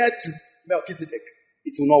compared to Melchizedek?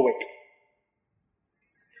 It will not work.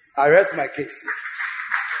 I rest my case.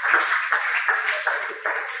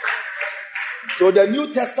 So the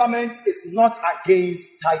New Testament is not against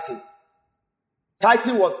tithing.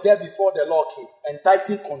 Tithing was there before the law came, and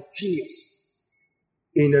tithing continues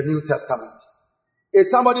in the New Testament.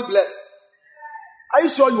 Is somebody blessed? Are you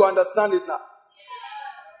sure you understand it now?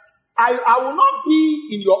 I will not be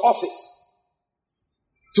in your office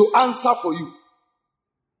to answer for you.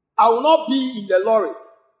 I will not be in the lorry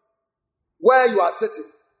where you are sitting,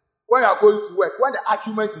 where you are going to work, when the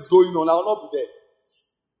argument is going on. I will not be there.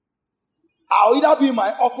 I'll either be in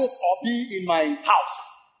my office or be in my house.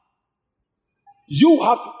 You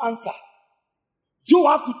have to answer. You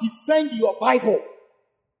have to defend your Bible.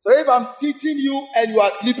 So if I'm teaching you and you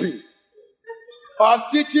are sleeping, or I'm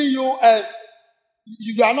teaching you and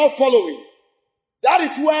you are not following, that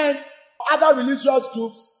is when other religious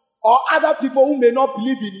groups or other people who may not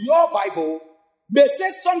believe in your Bible may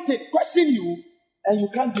say something, question you, and you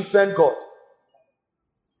can't defend God.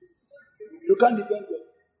 You can't defend God.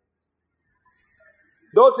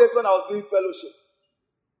 Those days when I was doing fellowship,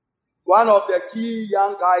 one of the key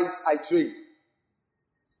young guys I trained,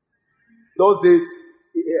 those days,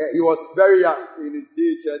 he was very young in his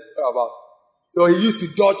JHS about. So he used to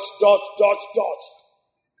dodge.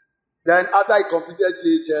 Then after he completed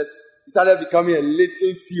JHS, he started becoming a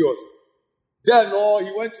little serious. Then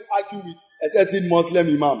he went to argue with a certain Muslim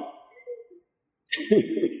imam.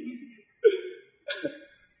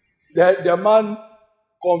 the man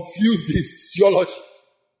confused his theology.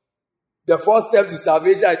 The first step to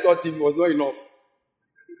salvation, I thought him was not enough.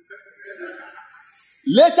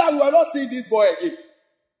 Later, we were not seeing this boy again.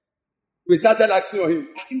 We started asking him.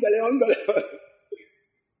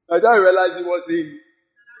 I then realized he was in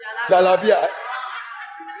Jalabia.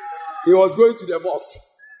 He was going to the box.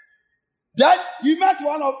 Then he met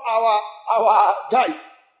one of our guys.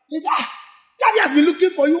 He said, Daddy has been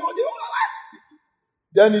looking for you all the while.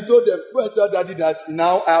 Then he told them, go and tell Daddy that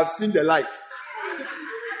now I have seen the light.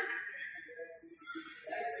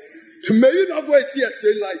 May you not go and see a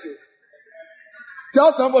strange light. Oh.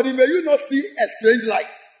 Tell somebody, may you not see a strange light.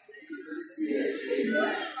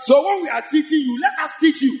 So when we are teaching you, let us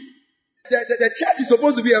teach you. The church is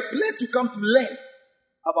supposed to be a place you come to learn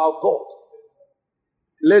about God.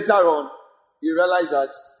 Later on, he realized that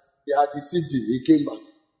they had deceived him. He came back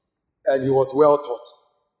and he was well taught.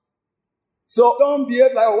 So don't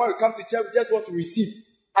behave like when we come to church, we just want to receive.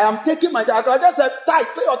 I am taking my tithe. I just said, tithe,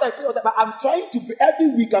 pay your tithe. But I'm trying to,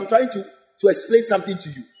 every week, I'm trying to explain something to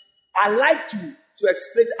you. I like to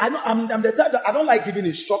explain. I'm the type that I don't like giving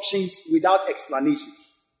instructions without explanation.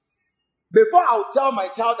 Before I'll tell my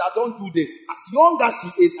child that don't do this, as young as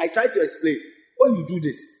she is, I try to explain. When you do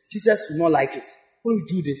this, Jesus will not like it. When you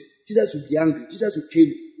do this, Jesus will be angry. Jesus will kill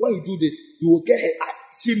you. When you do this, you will get her.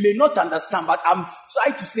 She may not understand, but I'm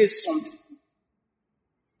trying to say something.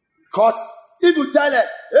 Because if you tell her,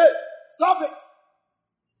 hey, stop it.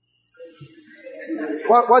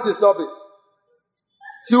 What is stop it?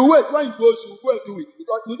 She will wait. When you go, she will go and do it.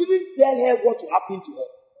 Because you didn't tell her what will happen to her.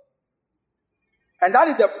 And that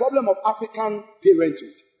is the problem of African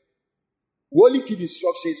parenthood. We only give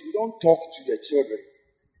instructions. We don't talk to the children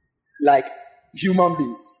like human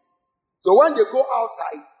beings. So when they go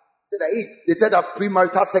outside, they said that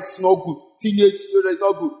premarital sex is not good. Teenage children is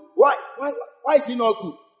not good. Why is it not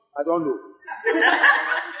good? I don't know.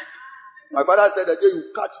 My father said that day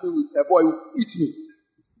you catch me with a boy, you eat me.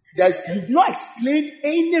 You've not explained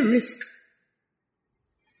any risk.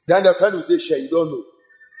 Then the friend will say, "Share, you don't know.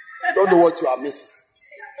 You don't know what you are missing."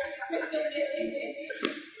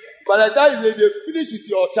 By the time they finish with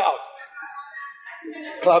your child,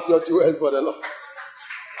 clap your 2 hands for the Lord.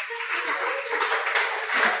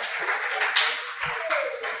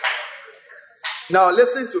 Now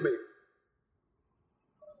listen to me.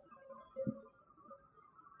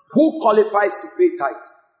 Who qualifies to pay tithe?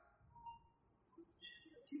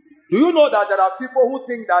 Do you know that there are people who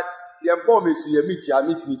think that the embalm is meet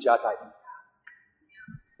tithe?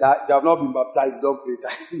 That they have not been baptized, don't pay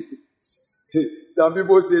tithe. Some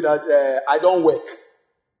people say that I don't work,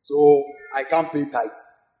 so I can't pay tithe.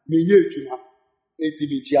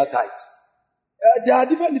 There are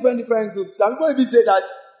different groups. Some people even say that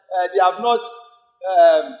they have not,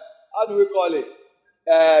 how do we call it,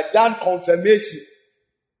 done confirmation.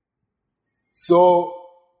 So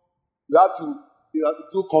you have to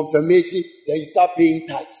do confirmation, then you start paying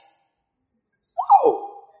tithe. Wow!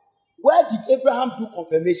 Where did Abraham do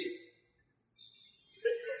confirmation?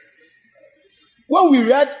 When we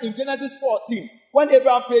read in Genesis 14, when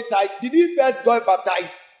Abraham paid tithe, did he first go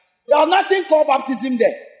baptized? There was nothing called baptism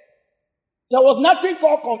there. There was nothing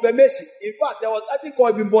called confirmation. In fact, there was nothing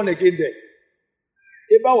called even born again there.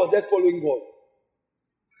 Abraham was just following God.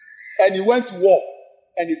 And he went to war.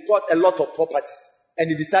 And he got a lot of properties. And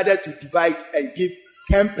he decided to divide and give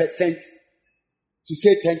 10% to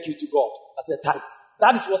say thank you to God as a tithe.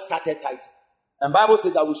 That is what started tithing. And the Bible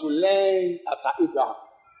says that we should learn after Abraham.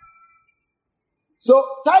 So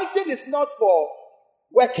tithing is not for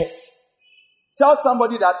workers. Tell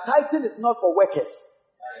somebody that tithing is not for workers.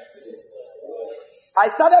 I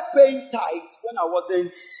started paying tithe when I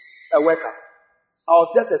wasn't a worker. I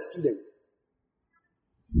was just a student.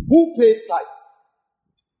 Who pays tithe?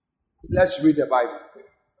 Let's read the Bible.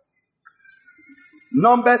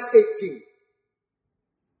 Numbers 18.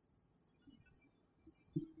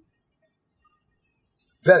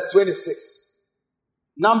 Verse 26.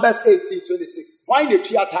 Numbers 18, 26. Why the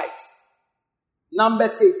chia tithe?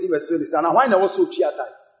 Numbers 18, verse 26. And why there was so chia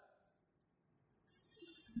tithe?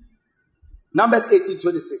 Numbers 18,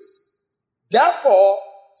 26. Therefore,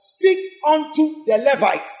 speak unto the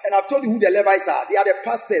Levites. And I've told you who the Levites are. They are the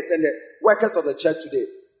pastors and the workers of the church today.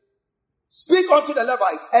 Speak unto the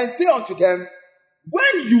Levites and say unto them,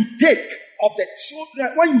 when you take of the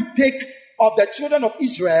children of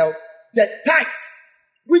Israel the tithes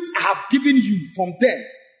which I have given you from them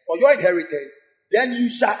for your inheritance, then you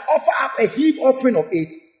shall offer up a heave offering of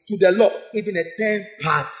it to the Lord, even a 10th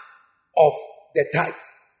part of the tithe.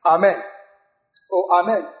 Amen. Oh,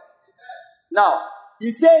 amen. Now,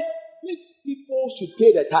 he says, which people should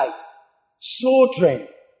pay the tithe? Children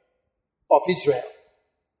of Israel.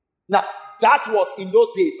 Now, that was in those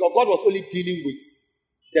days, because God was only dealing with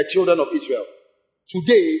the children of Israel.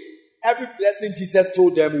 Today, every blessing Jesus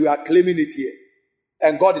told them, we are claiming it here.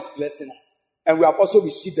 And God is blessing us. And we have also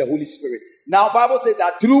received the Holy Spirit. Now, the Bible says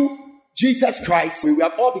that through Jesus Christ, we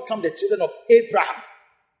have all become the children of Abraham.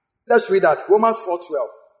 Let's read that. Romans 4:12.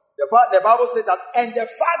 The Bible says that, and the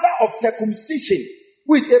father of circumcision,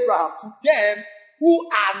 who is Abraham, to them who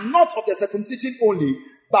are not of the circumcision only,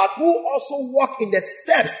 but who also walk in the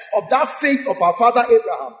steps of that faith of our father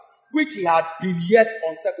Abraham, which he had been yet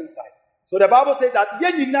uncircumcised. So the Bible says that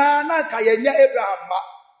Abraham,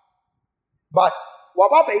 but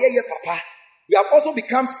we have also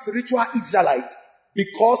become spiritual Israelites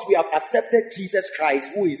because we have accepted Jesus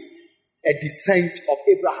Christ, who is a descent of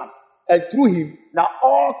Abraham. And through him, now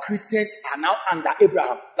all Christians are now under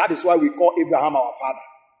Abraham. That is why we call Abraham our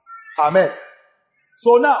father. Amen.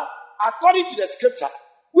 So now, according to the scripture,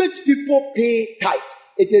 which people pay tithe?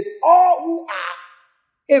 It is all who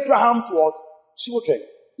are Abraham's what? Children.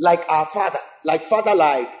 Like our father. Like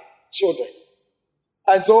children.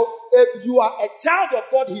 And so, if you are a child of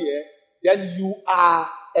God here, then you are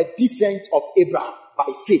a descendant of Abraham by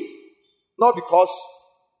faith. Not because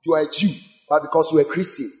you are a Jew, but because you are a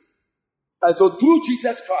Christian. And so through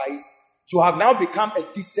Jesus Christ, you have now become a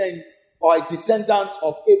descendant or a descendant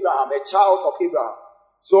of Abraham, a child of Abraham.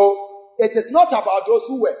 So it is not about those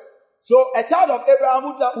who work. So a child of Abraham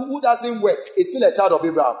who doesn't work is still a child of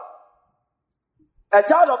Abraham. A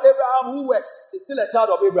child of Abraham who works is still a child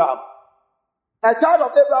of Abraham. A child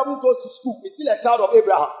of Abraham who goes to school is still a child of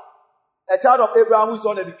Abraham. A child of Abraham who is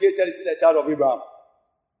uneducated is still a child of Abraham.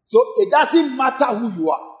 So it doesn't matter who you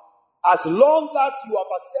are. As long as you have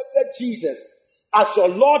accepted Jesus as your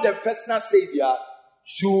Lord and personal Savior,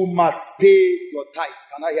 you must pay your tithe.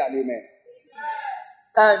 Can I hear an amen?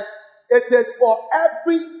 And it is for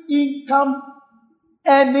every income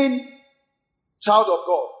earning child of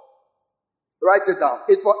God. Write it down.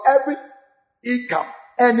 It's for every income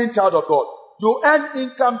earning child of God. You earn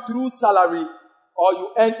income through salary, or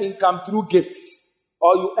you earn income through gifts,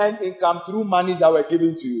 or you earn income through monies that were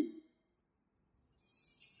given to you.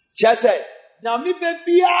 Just say, now me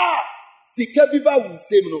baby sika biba wu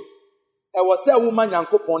nsem no. E wo say woman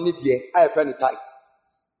Yankopon ne de I fe ne tight.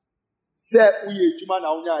 Say uye adwuma na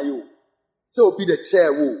wonya ayo. Say obi the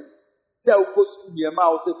chair wo. Say wo ko school ne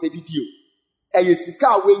ma wo say fe bidio. E ye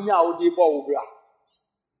sika we nya wo de bo wo bra.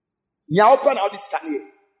 Nya open all this can here.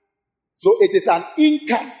 So it is an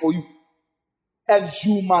income for you. And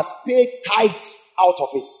you must pay tithe out of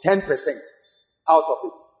it, 10% out of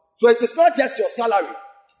it. So it is not just your salary.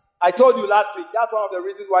 I told you last week, that's one of the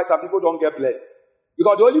reasons why some people don't get blessed.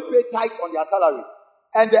 Because they only pay tithe on their salary.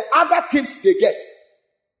 And the other tips they get,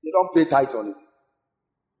 they don't pay tithe on it.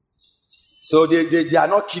 So they are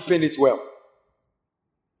not keeping it well.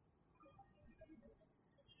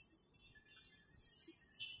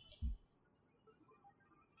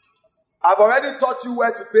 I've already taught you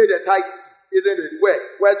where to pay the tithe, isn't it?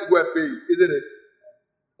 Where to go and pay it, isn't it?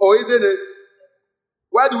 Or isn't it?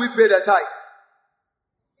 Where do we pay the tithe?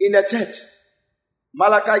 In the church.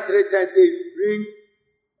 Malachi 3:10 says, bring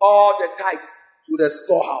all the tithes to the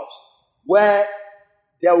storehouse, where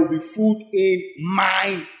there will be food in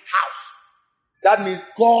my house. That means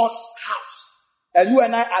God's house. And you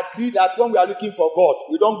and I agree that when we are looking for God,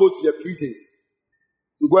 we don't go to the prisons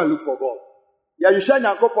to go and look for God. Yeah, you share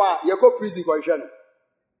Yankopon, you go prison for you.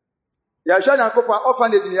 Yeah, you share Yankopon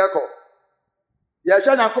orphanage in Yako. Yeah, you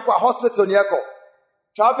share Yankopon hospital in Yako.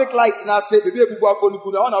 Traffic lights now say, baby,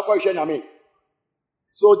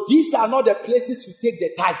 so these are not the places you take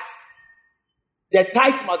the tithe. The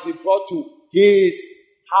tithe must be brought to his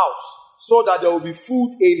house so that there will be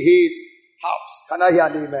food in his house. Can I hear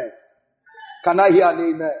an amen? Can I hear an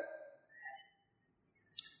amen?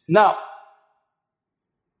 Now,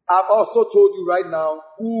 I've also told you right now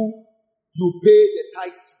who you pay the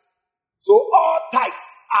tithe to. So all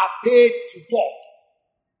tithes are paid to God.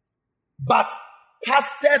 But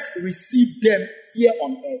pastors receive them here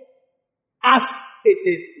on earth as it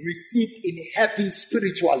is received in heaven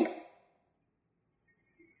spiritually.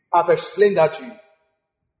 I've explained that to you.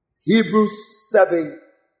 Hebrews 7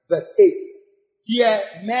 verse 8. Here,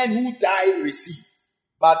 men who die receive,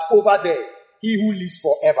 but over there, he who lives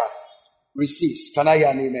forever receives. Can I hear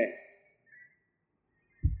an amen?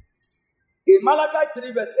 In Malachi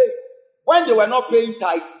 3 verse 8, when they were not paying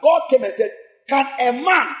tithe, God came and said, can a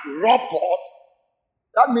man rob God?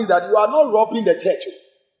 That means that you are not robbing the church.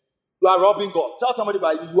 You are robbing God. Tell somebody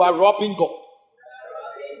about you are robbing God.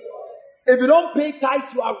 If you don't pay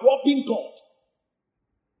tithe, you are robbing God.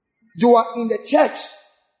 You are in the church.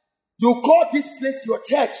 You call this place your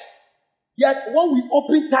church. Yet when we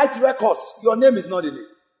open tithe records, your name is not in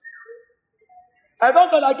it. I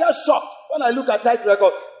don't know, I get shocked when I look at tithe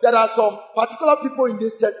records. There are some particular people in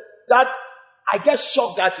this church that I get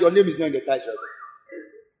shocked that your name is not in the tithe record.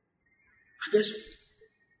 I get shocked.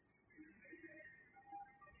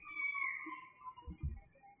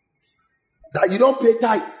 That you don't pay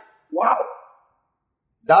tithe. Wow.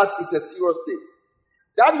 That is a serious thing.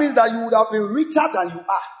 That means that you would have been richer than you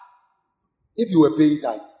are if you were paying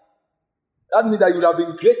tithe. That means that you would have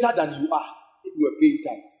been greater than you are if you were paying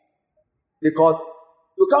tithe. Because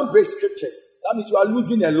you can't break scriptures. That means you are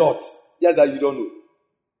losing a lot. Yes, that you don't know.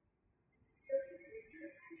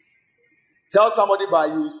 Tell somebody by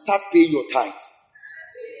you, start paying your tithe.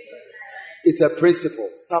 It's a principle.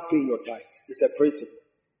 Start paying your tithe. It's a principle.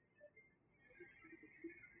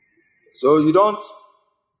 So you don't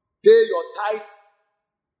pay your tithe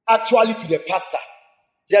actually to the pastor.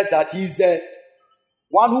 Just that he's the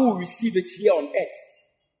one who will receive it here on earth.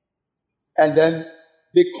 And then,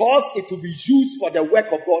 because it will be used for the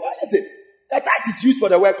work of God. Listen, the tithe is used for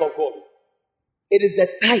the work of God. It is the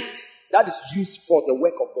tithe that is used for the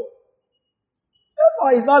work of God.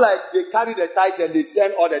 Therefore, it's not like they carry the tithe and they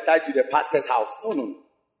send all the tithe to the pastor's house. No.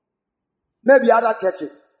 Maybe other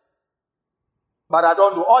churches. But I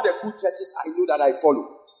don't know. All the good churches I know that I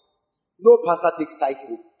follow. No pastor takes tithe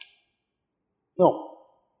home. No.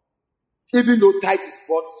 Even though tithe is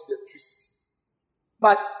brought to the priest.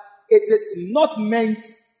 But it is not meant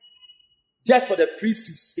just for the priest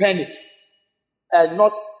to spend it and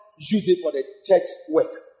not use it for the church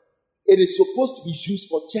work. It is supposed to be used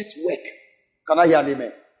for church work. Can I hear an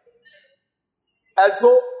amen? And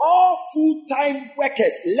so all full-time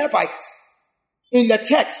workers, Levites, in the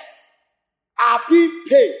church are being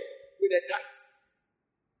paid with a tithe.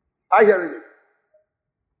 Are you hearing me?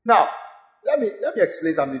 Now, let me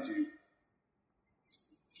explain something to you.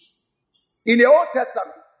 In the Old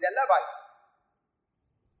Testament, the Levites,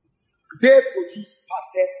 they produce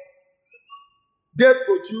pastors, they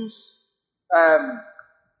produce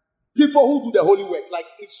people who do the holy work, like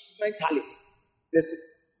instrumentalists. Listen,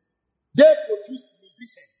 they produce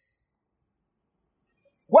musicians.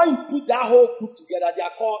 When you put that whole group together, they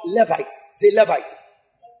are called Levites. Say Levites.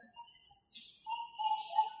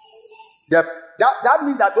 That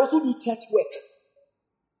means that those who do church work,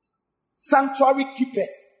 sanctuary keepers,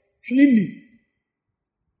 cleaning.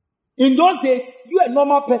 In those days, you a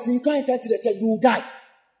normal person, you can't enter to the church, you will die.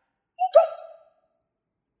 You can't.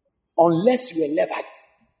 Unless you are a Levite.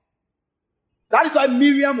 That is why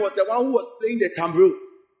Miriam was the one who was playing the tambourine.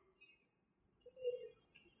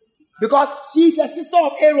 Because she is a sister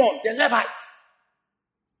of Aaron, the Levites.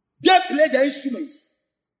 They play the instruments.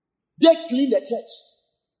 They clean the church.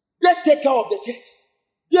 They take care of the church.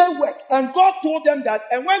 They work. And God told them that,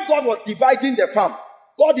 and when God was dividing the farm,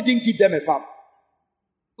 God didn't give them a farm.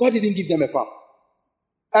 God didn't give them a farm.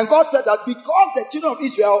 And God said that because the children of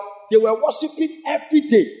Israel, they were worshiping every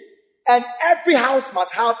day, and every house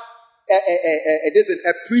must have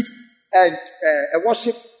a priest and a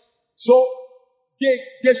worship. So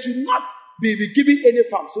they should not be given any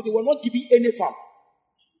farm. So they were not giving any farm.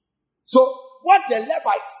 So what the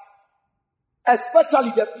Levites,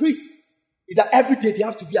 especially the priests, is that every day they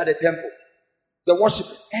have to be at the temple. The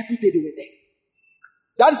worshippers, every day they were there.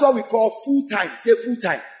 That is what we call full time. Say full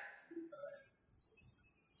time.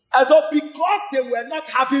 And so because they were not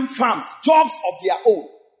having farms, jobs of their own,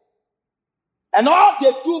 and all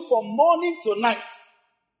they do from morning to night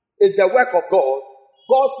is the work of God,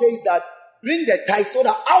 God says that bring the tithe so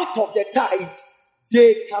that out of the tithe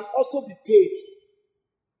they can also be paid.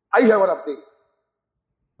 Are you hearing what I'm saying?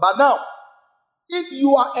 But now, if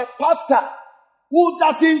you are a pastor who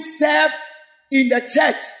doesn't serve in the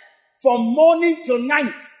church from morning to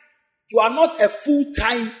night, you are not a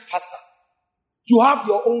full-time pastor. You have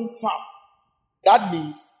your own farm. That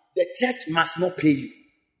means the church must not pay you.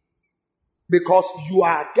 Because you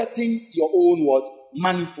are getting your own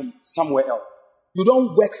money from somewhere else. You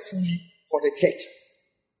don't work fully for the church.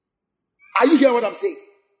 Are you hearing what I'm saying?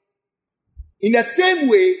 In the same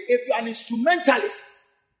way, if you're an instrumentalist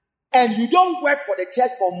and you don't work for the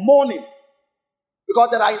church from morning, because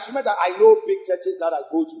there are instruments that I know, big churches that I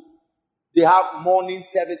go to, they have morning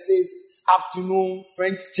services, afternoon,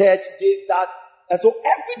 French church, this, that. And so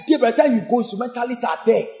every day by the time you go, instrumentalists are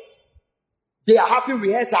there. They are having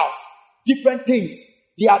rehearsals, different things.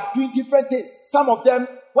 They are doing different things. Some of them,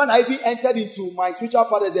 when I even entered into my spiritual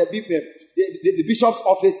father, there's a bishop's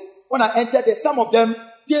office. When I entered there, some of them,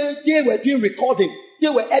 they were doing recording. They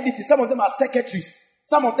were editing. Some of them are secretaries.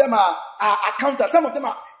 Some of them are accountants. Some of them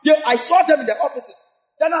are... I saw them in the offices.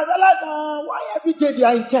 Then I realized, why every day they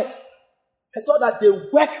are in church? I saw that they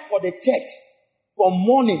work for the church from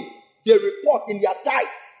morning. They report in their time.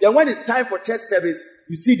 Then when it's time for church service,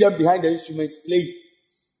 you see them behind the instruments playing.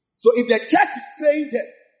 So if the church is paying them,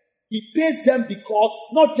 he pays them because,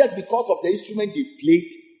 not just because of the instrument they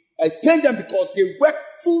played, he's paying them because they work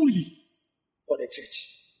fully for the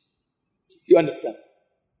church. You understand?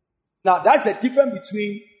 Now that's the difference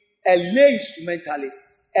between a lay instrumentalist,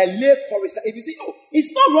 a lay chorister. If you say,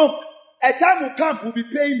 it's not wrong. A time will come, we'll be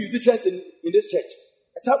paying musicians in this church.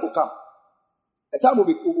 A time will come. A time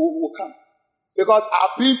will come. Because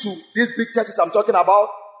I've been to these big churches I'm talking about.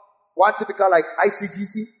 One typical like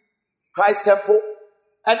ICGC, Christ Temple.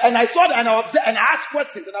 And I saw that and I observed and I asked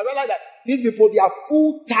questions and I realized that these people, they are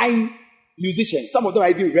full-time musicians. Some of them are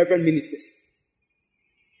even reverend ministers.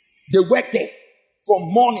 They work there from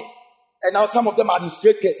morning. And now some of them are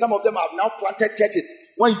administrators. Some of them have now planted churches.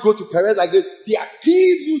 When you go to parents like this, their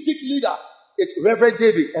key music leader is Reverend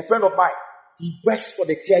David, a friend of mine. He works for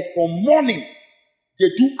the church from morning. They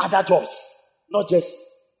do other jobs, not just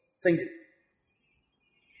singing.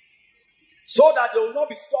 So that they will not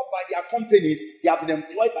be stopped by their companies. They have been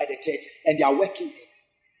employed by the church and they are working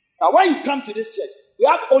there. Now, when you come to this church, we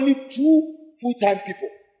have only 2 full-time people.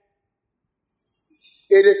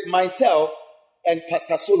 It is myself and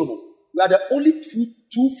Pastor Solomon. We are the only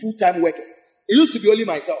two full-time workers. It used to be only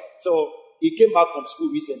myself. So he came back from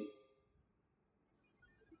school recently.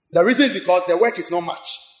 The reason is because the work is not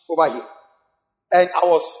much over here. And I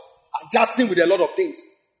was adjusting with a lot of things.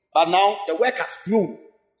 But now the work has grown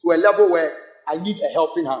to a level where I need a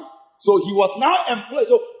helping hand. So he was now employed.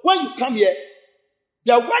 So when you come here,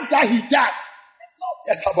 the work that he does is not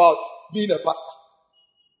just about being a pastor.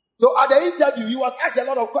 So at the interview, he was asked a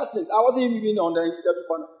lot of questions. I wasn't even on the interview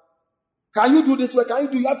panel. Can you do this work?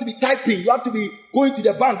 You have to be typing. You have to be going to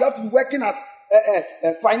the bank. You have to be working as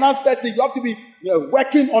a finance person. You have to be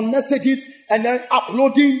working on messages and then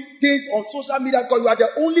uploading things on social media because you are the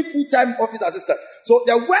only full-time office assistant. So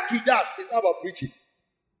the work he does is not about preaching.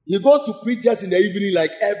 He goes to preach just in the evening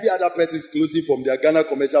like every other person is closing from their Ghana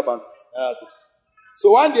Commercial Bank.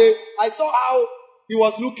 So one day, I saw how he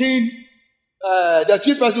was looking. The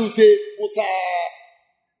chief person would say, Musa.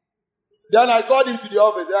 Then I called him to the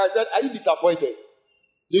office and I said, are you disappointed?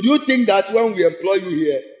 Did you think that when we employ you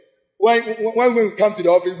here, when we come to the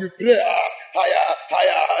office, we pray, higher.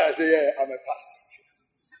 I say, yeah, I'm a pastor.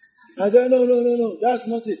 I said, no, that's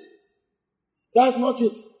not it. That's not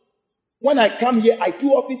it. When I come here, I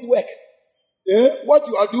do office work. What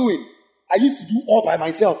you are doing, I used to do all by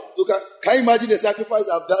myself. So can you imagine the sacrifice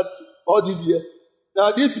I've done all this year?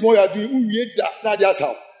 Now this more you are doing, not just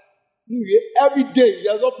how. Every day he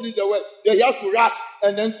has not finished the work. Then he has to rush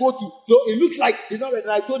and then go to. So it looks like he's not ready.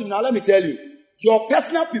 And I told him, now let me tell you, your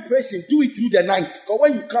personal preparation, do it through the night. Because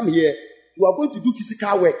when you come here, you are going to do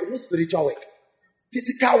physical work, not spiritual work.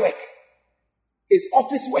 Physical work is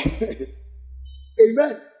office work.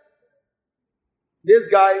 Amen. This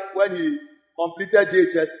guy, when he completed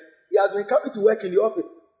JHS, he has been coming to work in the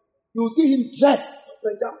office. You will see him dressed up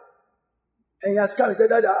and down. And he has come and said,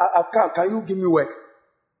 Dad, I've come. Can you give me work?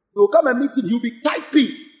 You will come and meet him. He will be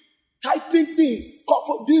typing things,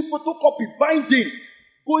 doing photocopy, binding,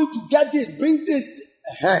 going to get this, bring this.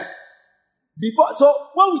 So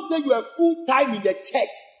when we say you are full time in the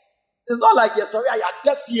church, it's not like you're sorry, I are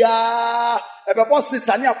deaf here. Everybody says,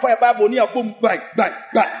 I need a fire Bible, near boom, bang.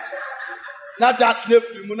 Not that slave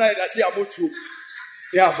free muna that she about to.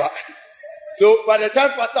 Yeah, but so by the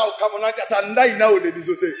time pastor will come on, I now they do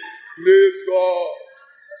say, praise God.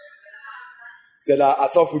 Said I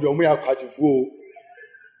saw for the way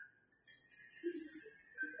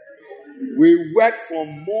we work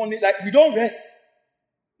from morning, like we don't rest.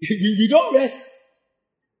 We don't rest.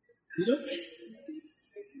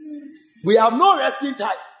 We have no resting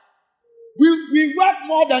time. We work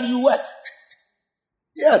more than you work.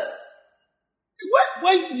 Yes.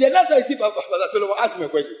 When the next time you see Pastor Solomon, ask me a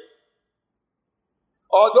question.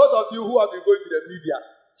 Or those of you who have been going to the media,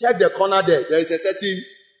 check the corner there. There is a certain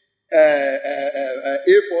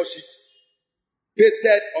A4 sheet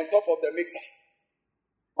pasted on top of the mixer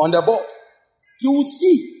on the board. You will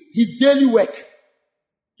see his daily work.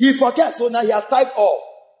 He forgets, so now he has typed all.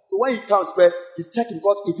 So when he comes, he's checking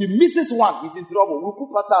because if he misses one, he's in trouble. We'll put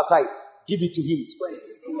pastor aside, give it to him.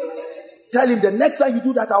 Tell him the next time you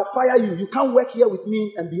do that, I'll fire you. You can't work here with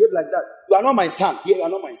me and behave like that. You are not my son. Here, you are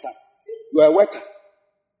not my son. You are a worker.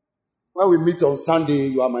 When we meet on Sunday,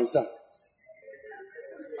 you are my son.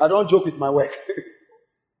 I don't joke with my work.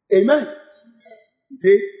 Amen. You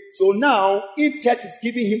see? So now, if church is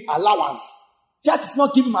giving him allowance, church is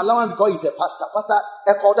not giving him allowance because he's a pastor. Pastor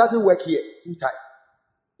Eko doesn't work here full time.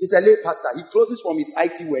 He's a lay pastor. He closes from his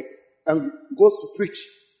IT work and goes to preach.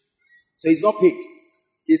 So he's not paid.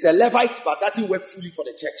 He's a Levite but doesn't work fully for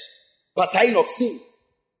the church. Pastor Enoch, same.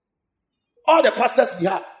 All the pastors we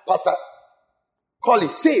have, Pastor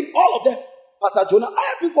Colin, same. All of them. Pastor Jonah,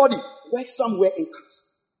 everybody works somewhere in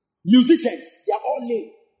comes. Musicians, they are all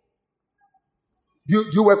lay. Do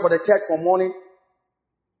you work for the church from morning?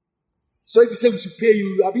 So if you say we should pay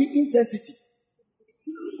you, you are being insensitive.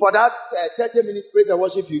 For that 30 minutes praise and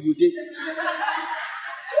worship you did.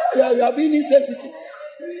 You are being insensitive.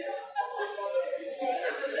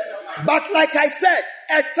 But like I said,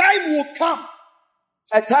 a time will come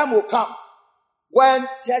when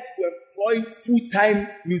church will employ full-time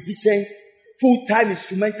musicians, full-time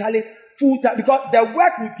instrumentalists, full-time, because the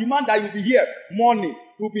work will demand that you'll be here morning,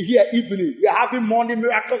 you'll be here evening. We are having morning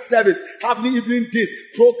miracle service, having evening this,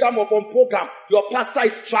 program upon program. Your pastor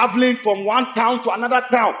is traveling from one town to another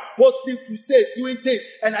town, hosting crusades, doing things,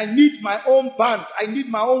 and I need my own band, I need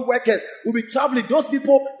my own workers. We'll be traveling. Those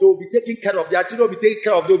people, they will be taken care of. Their children will be taken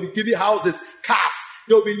care of. They will be giving houses, cars.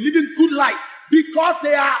 They will be living good life because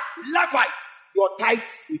they are Levites. Your tithe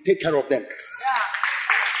will take care of them.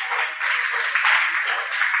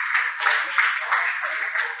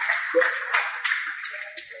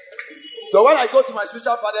 So when I go to my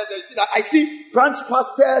spiritual fathers, I see branch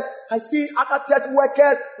pastors, I see other church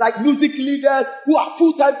workers, like music leaders who are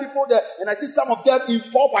full-time people there, and I see some of them in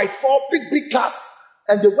 4x4 big cars,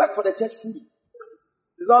 and they work for the church fully.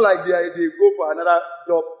 It's not like they go for another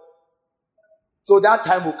job. So that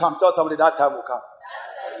time will come. Tell somebody that time will come.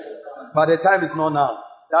 But the time is not now.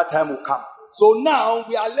 That time will come. So now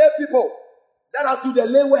we are lay people. Let us do the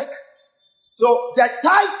lay work. So the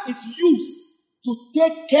tithe is used to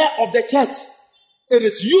take care of the church. It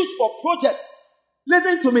is used for projects.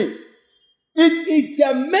 Listen to me. It is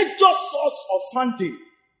the major source of funding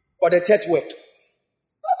for the church work.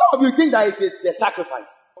 Some of you think that it is the sacrifice.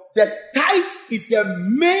 The tithe is the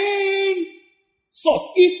main source.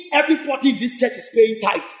 If everybody in this church is paying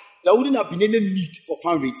tithe, there wouldn't have been any need for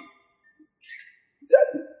fundraising.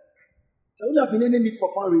 There wouldn't have been any need for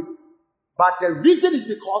fundraising. But the reason is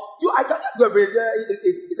because I can't just go.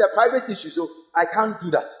 It's a private issue, so I can't do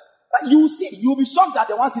that. But you see, you'll be shocked that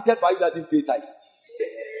the one seated by you doesn't pay tithe.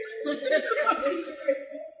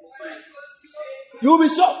 You'll be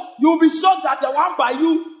shocked. You'll be shocked that the one by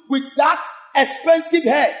you with that expensive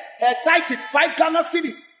hair, her tithe is 5 Ghana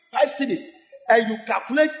cedis, 5 cedis, and you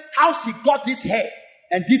calculate how she got this hair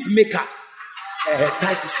and this makeup. Her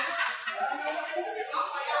tithe is 5 cedis.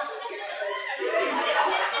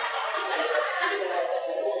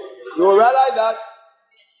 You realize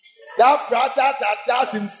that brother that does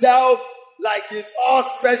himself like he's all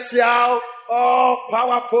special, all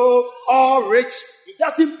powerful, all rich, he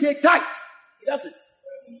doesn't pay tithe. He doesn't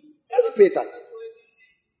pay tithe.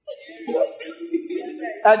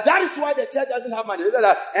 And that is why the church doesn't have money.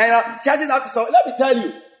 And churches have to solve. Let me tell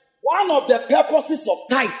you, one of the purposes of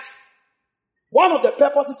tithe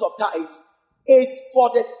is for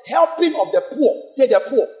the helping of the poor. Say the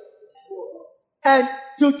poor. And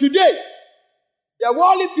till today, the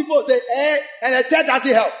worldly people say, and the church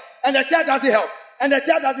doesn't help, and the church doesn't help, and the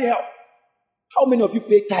church doesn't help. How many of you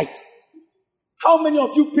pay tithe? How many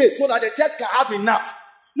of you pay so that the church can have enough?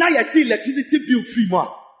 Now you see electricity bill free, man.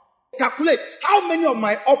 Calculate how many of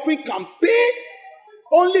my offering can pay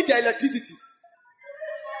only the electricity.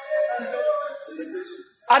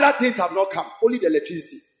 Other things have not come, only the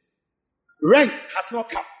electricity. Rent has not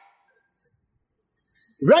come.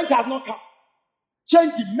 Rent has not come.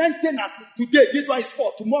 Change the maintenance. Today, this one is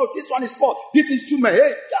for. Tomorrow, this one is for. This instrument.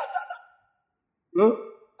 Hey,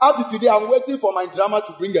 Up to today, I'm waiting for my drama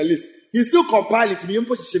to bring a list. He's still compiling to me.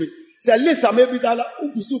 It's a list that maybe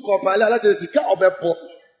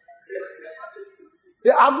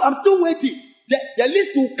I'm still waiting. The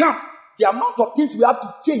list will come. The amount of things we have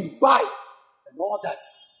to change, buy, and all that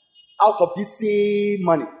out of this same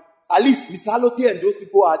money. At least Mr. Alote and those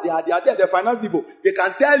people are there. They are there. The finance people. They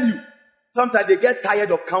can tell you. Sometimes they get tired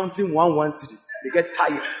of counting one city. They get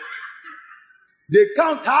tired. They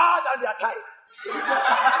count hard and they are tired.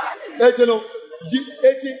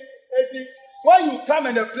 When you come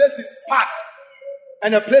and the place is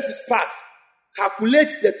packed,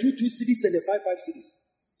 calculate the 2 cities and the 5 cities.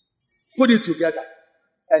 Put it together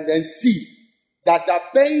and then see that the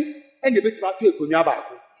bank and the bit of the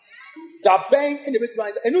bank and the bit of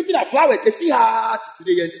and nothing that flowers. They see hard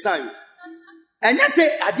today and sign. And you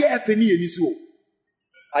say, I dare penny in this room.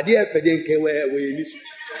 I dare penny where in this room.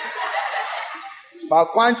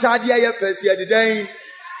 But one child here first year the day,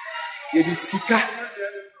 it is Sika.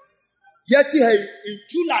 Yet in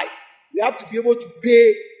July, we have to be able to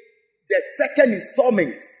pay the second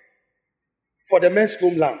installment for the men's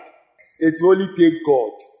homeland. It will only take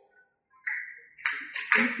God.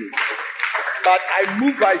 But I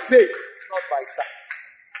move by faith, not by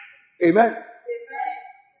sight. Amen.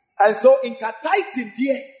 And so in tithing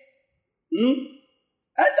there,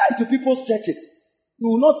 enter into people's churches. You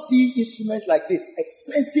will not see instruments like this,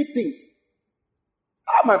 expensive things.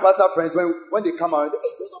 I have my pastor friends when they come around,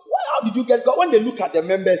 how did you get God? When they look at the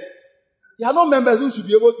members, there are no members who should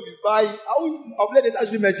be able to buy. I've let us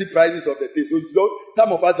actually mention prices of the things. So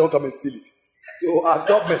some of us don't come and steal it. So I've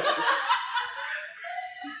stopped mentioning.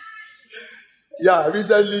 Yeah,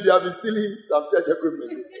 recently they have been stealing some church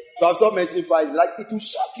equipment. So I've stopped mentioning prices. Like, it will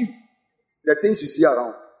shock you. The things you see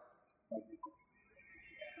around.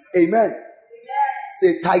 Amen.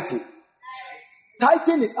 Say tithing.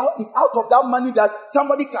 Tithing is out of that money that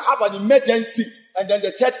somebody can have an emergency and then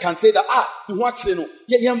the church can say that, you want to know,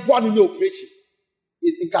 yeah, born in your operation.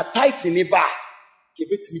 It's in tithing in back.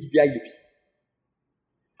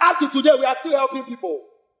 Up to today, we are still helping people.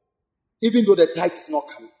 Even though the tithe is not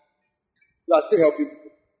coming. We are still helping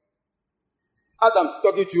people. As I'm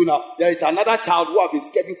talking to you now, there is another child who have been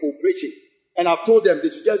scheduled for operation. And I've told them they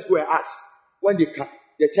should just go and ask. When they can,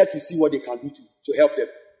 the church will see what they can do to help them.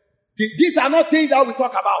 These are not things that we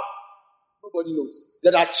talk about. Nobody knows.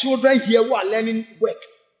 There are children here who are learning work.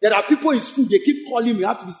 There are people in school, they keep calling me, you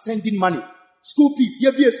have to be sending money. School fees,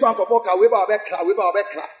 here be a school for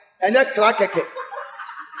and then crack.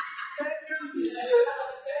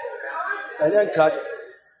 And then crack.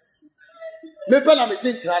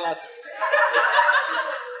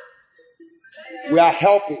 We are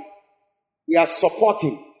helping. We are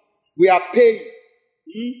supporting. We are paying.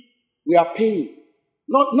 We are paying.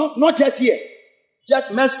 Not just here.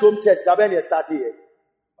 Just men's home church, that started here.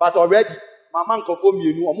 But already, my man confirm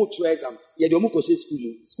you know, 2 exams. Yeah, the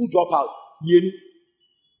school dropout. Yeah,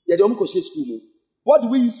 the school. What do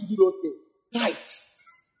we used to do those days?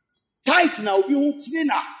 Tight now. We won't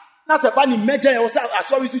china. That's a bunny major. I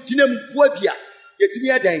saw you to china mubuabia. Get me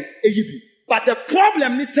a day. But the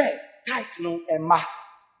problem is say tight no Emma.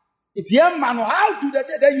 It's young man. How do that?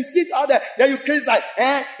 Then you sit out there. Then you crazy like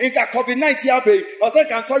in COVID-19 baby. Or say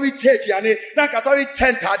can sorry change yani. Now can sorry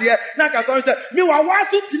change here. Now can sorry say. Me wa want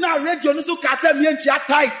to tina radio no so kase me enchi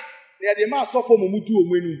tight. Yeah, the man suffer mumu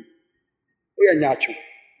omenu. We are nyacho.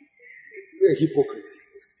 We are hypocrite.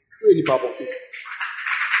 We are babo.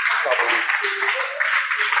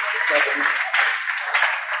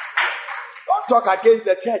 Don't talk against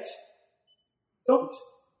the church. Don't.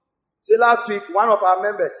 See, last week one of our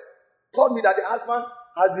members told me that the husband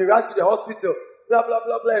has been rushed to the hospital, blah, blah,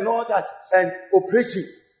 blah, blah, and all that, and operation.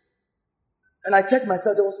 And I checked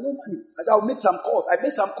myself, there was no money. I said, I'll make some calls. I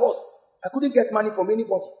made some calls. I couldn't get money from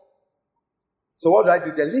anybody. So what did I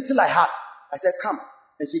do? The little I had, I said, come.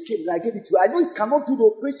 And she came, and I gave it to her. I know it cannot do the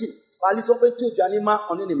operation. But at least open to Janima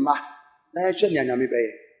on any ma. Now I said,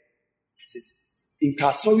 in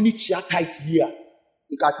Kasoni chia tight here.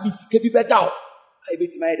 In at least keep it better. I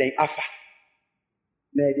bet my day afa.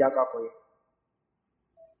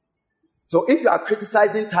 So if you are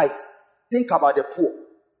criticizing tithe, think about the poor.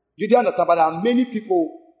 You do understand, but there are many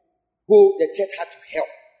people who the church had to help.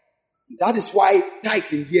 That is why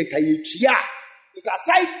tithe in here can you cheer.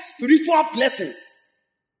 Aside spiritual blessings.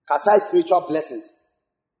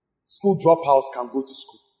 School dropouts can go to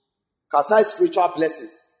school. Aside spiritual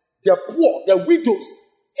blessings. The poor, the widows.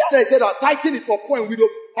 Yeah, they said that tithing is for poor and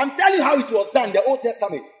widows. I'm telling you how it was done in the Old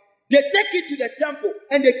Testament. They take it to the temple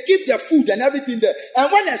and they keep the food and everything there. And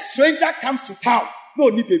when a stranger comes to town, no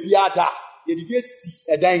need baby ada. You did see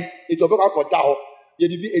a dime. It's a book called Dao. You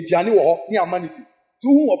did a journey or near money.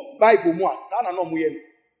 Two Bible one, son no muyen.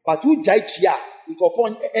 But two jai chia in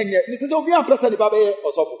conform and this is a person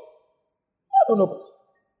or so. I don't know.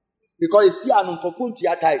 Because it's here and conform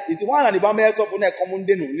chia type. It's one and the Bama of one common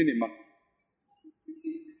denum.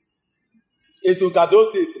 It's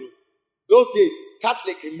those days,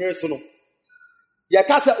 Catholic in Merson. Your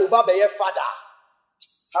casa Uba be your father.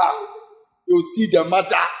 You see the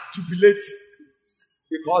mother jubilate.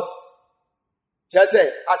 Because, just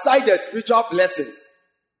say, aside the spiritual blessings,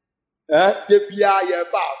 they be your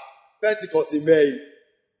bar, Pentecost in May.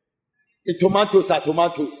 In tomatoes are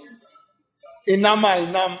tomatoes. In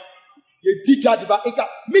Nama, you teach out the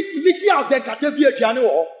Missy out there, can be a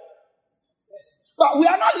Jano. But we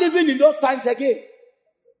are not living in those times again.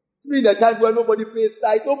 In the time where nobody pays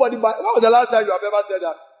tithe, nobody buy. When was the last time you have ever said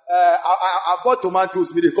that? I bought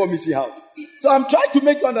tomatoes, they call me see how. So I'm trying to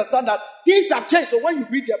make you understand that things have changed. So when you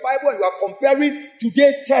read the Bible and you are comparing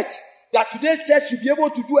today's church, that today's church should be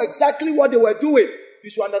able to do exactly what they were doing,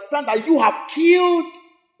 you should understand that you have killed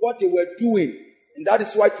what they were doing. And that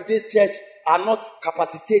is why today's church are not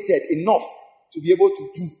capacitated enough to be able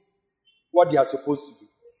to do what they are supposed to do.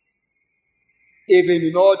 Even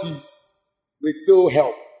in all this, we still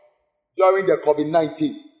help. During the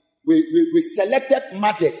COVID-19, we selected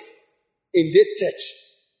mothers in this church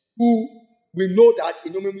who we know that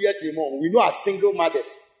we know are single mothers.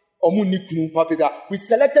 We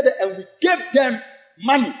selected them and we gave them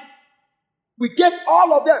money. We gave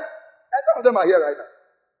all of them. And some of them are here right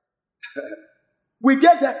now. We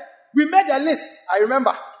gave them. We made a list. I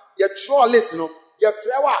remember. You throw a list,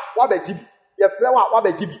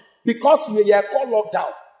 because we are called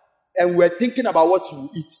lockdown and we're thinking about what you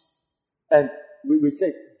eat. And we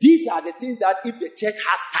say, these are the things that if the church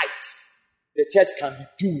has tithe, the church can be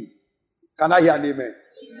doing. Can I hear an amen? Amen.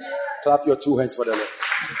 Clap your 2 hands for the Lord.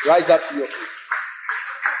 Rise up to your feet.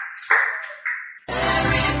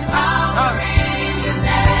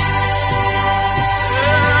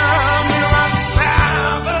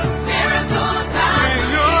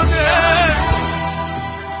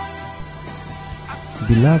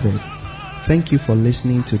 Beloved, thank you for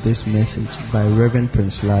listening to this message by Reverend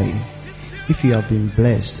Prince Lai. If you have been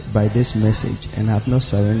blessed by this message and have not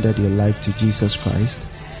surrendered your life to Jesus Christ,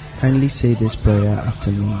 kindly say this prayer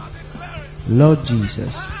after me. Lord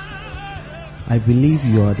Jesus, I believe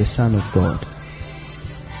you are the Son of God.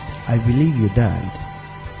 I believe you died,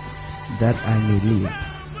 that I may live.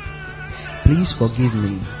 Please forgive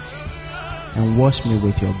me and wash me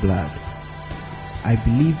with your blood. I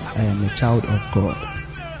believe I am a child of God.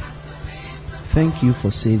 Thank you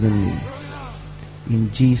for saving me.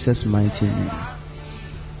 In Jesus' mighty name.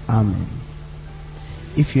 Amen.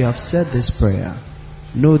 If you have said this prayer,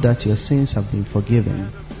 know that your sins have been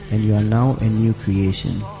forgiven and you are now a new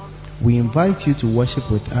creation. We invite you to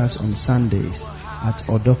worship with us on Sundays at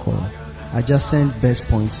Odoko, adjacent Best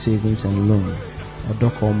Point Savings and Loan,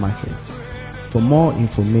 Odoko Market. For more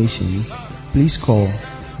information, please call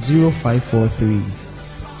 0543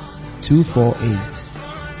 248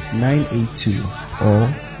 982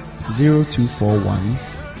 or 0241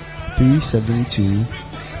 372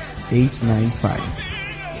 895.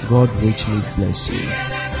 God richly bless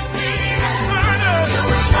you.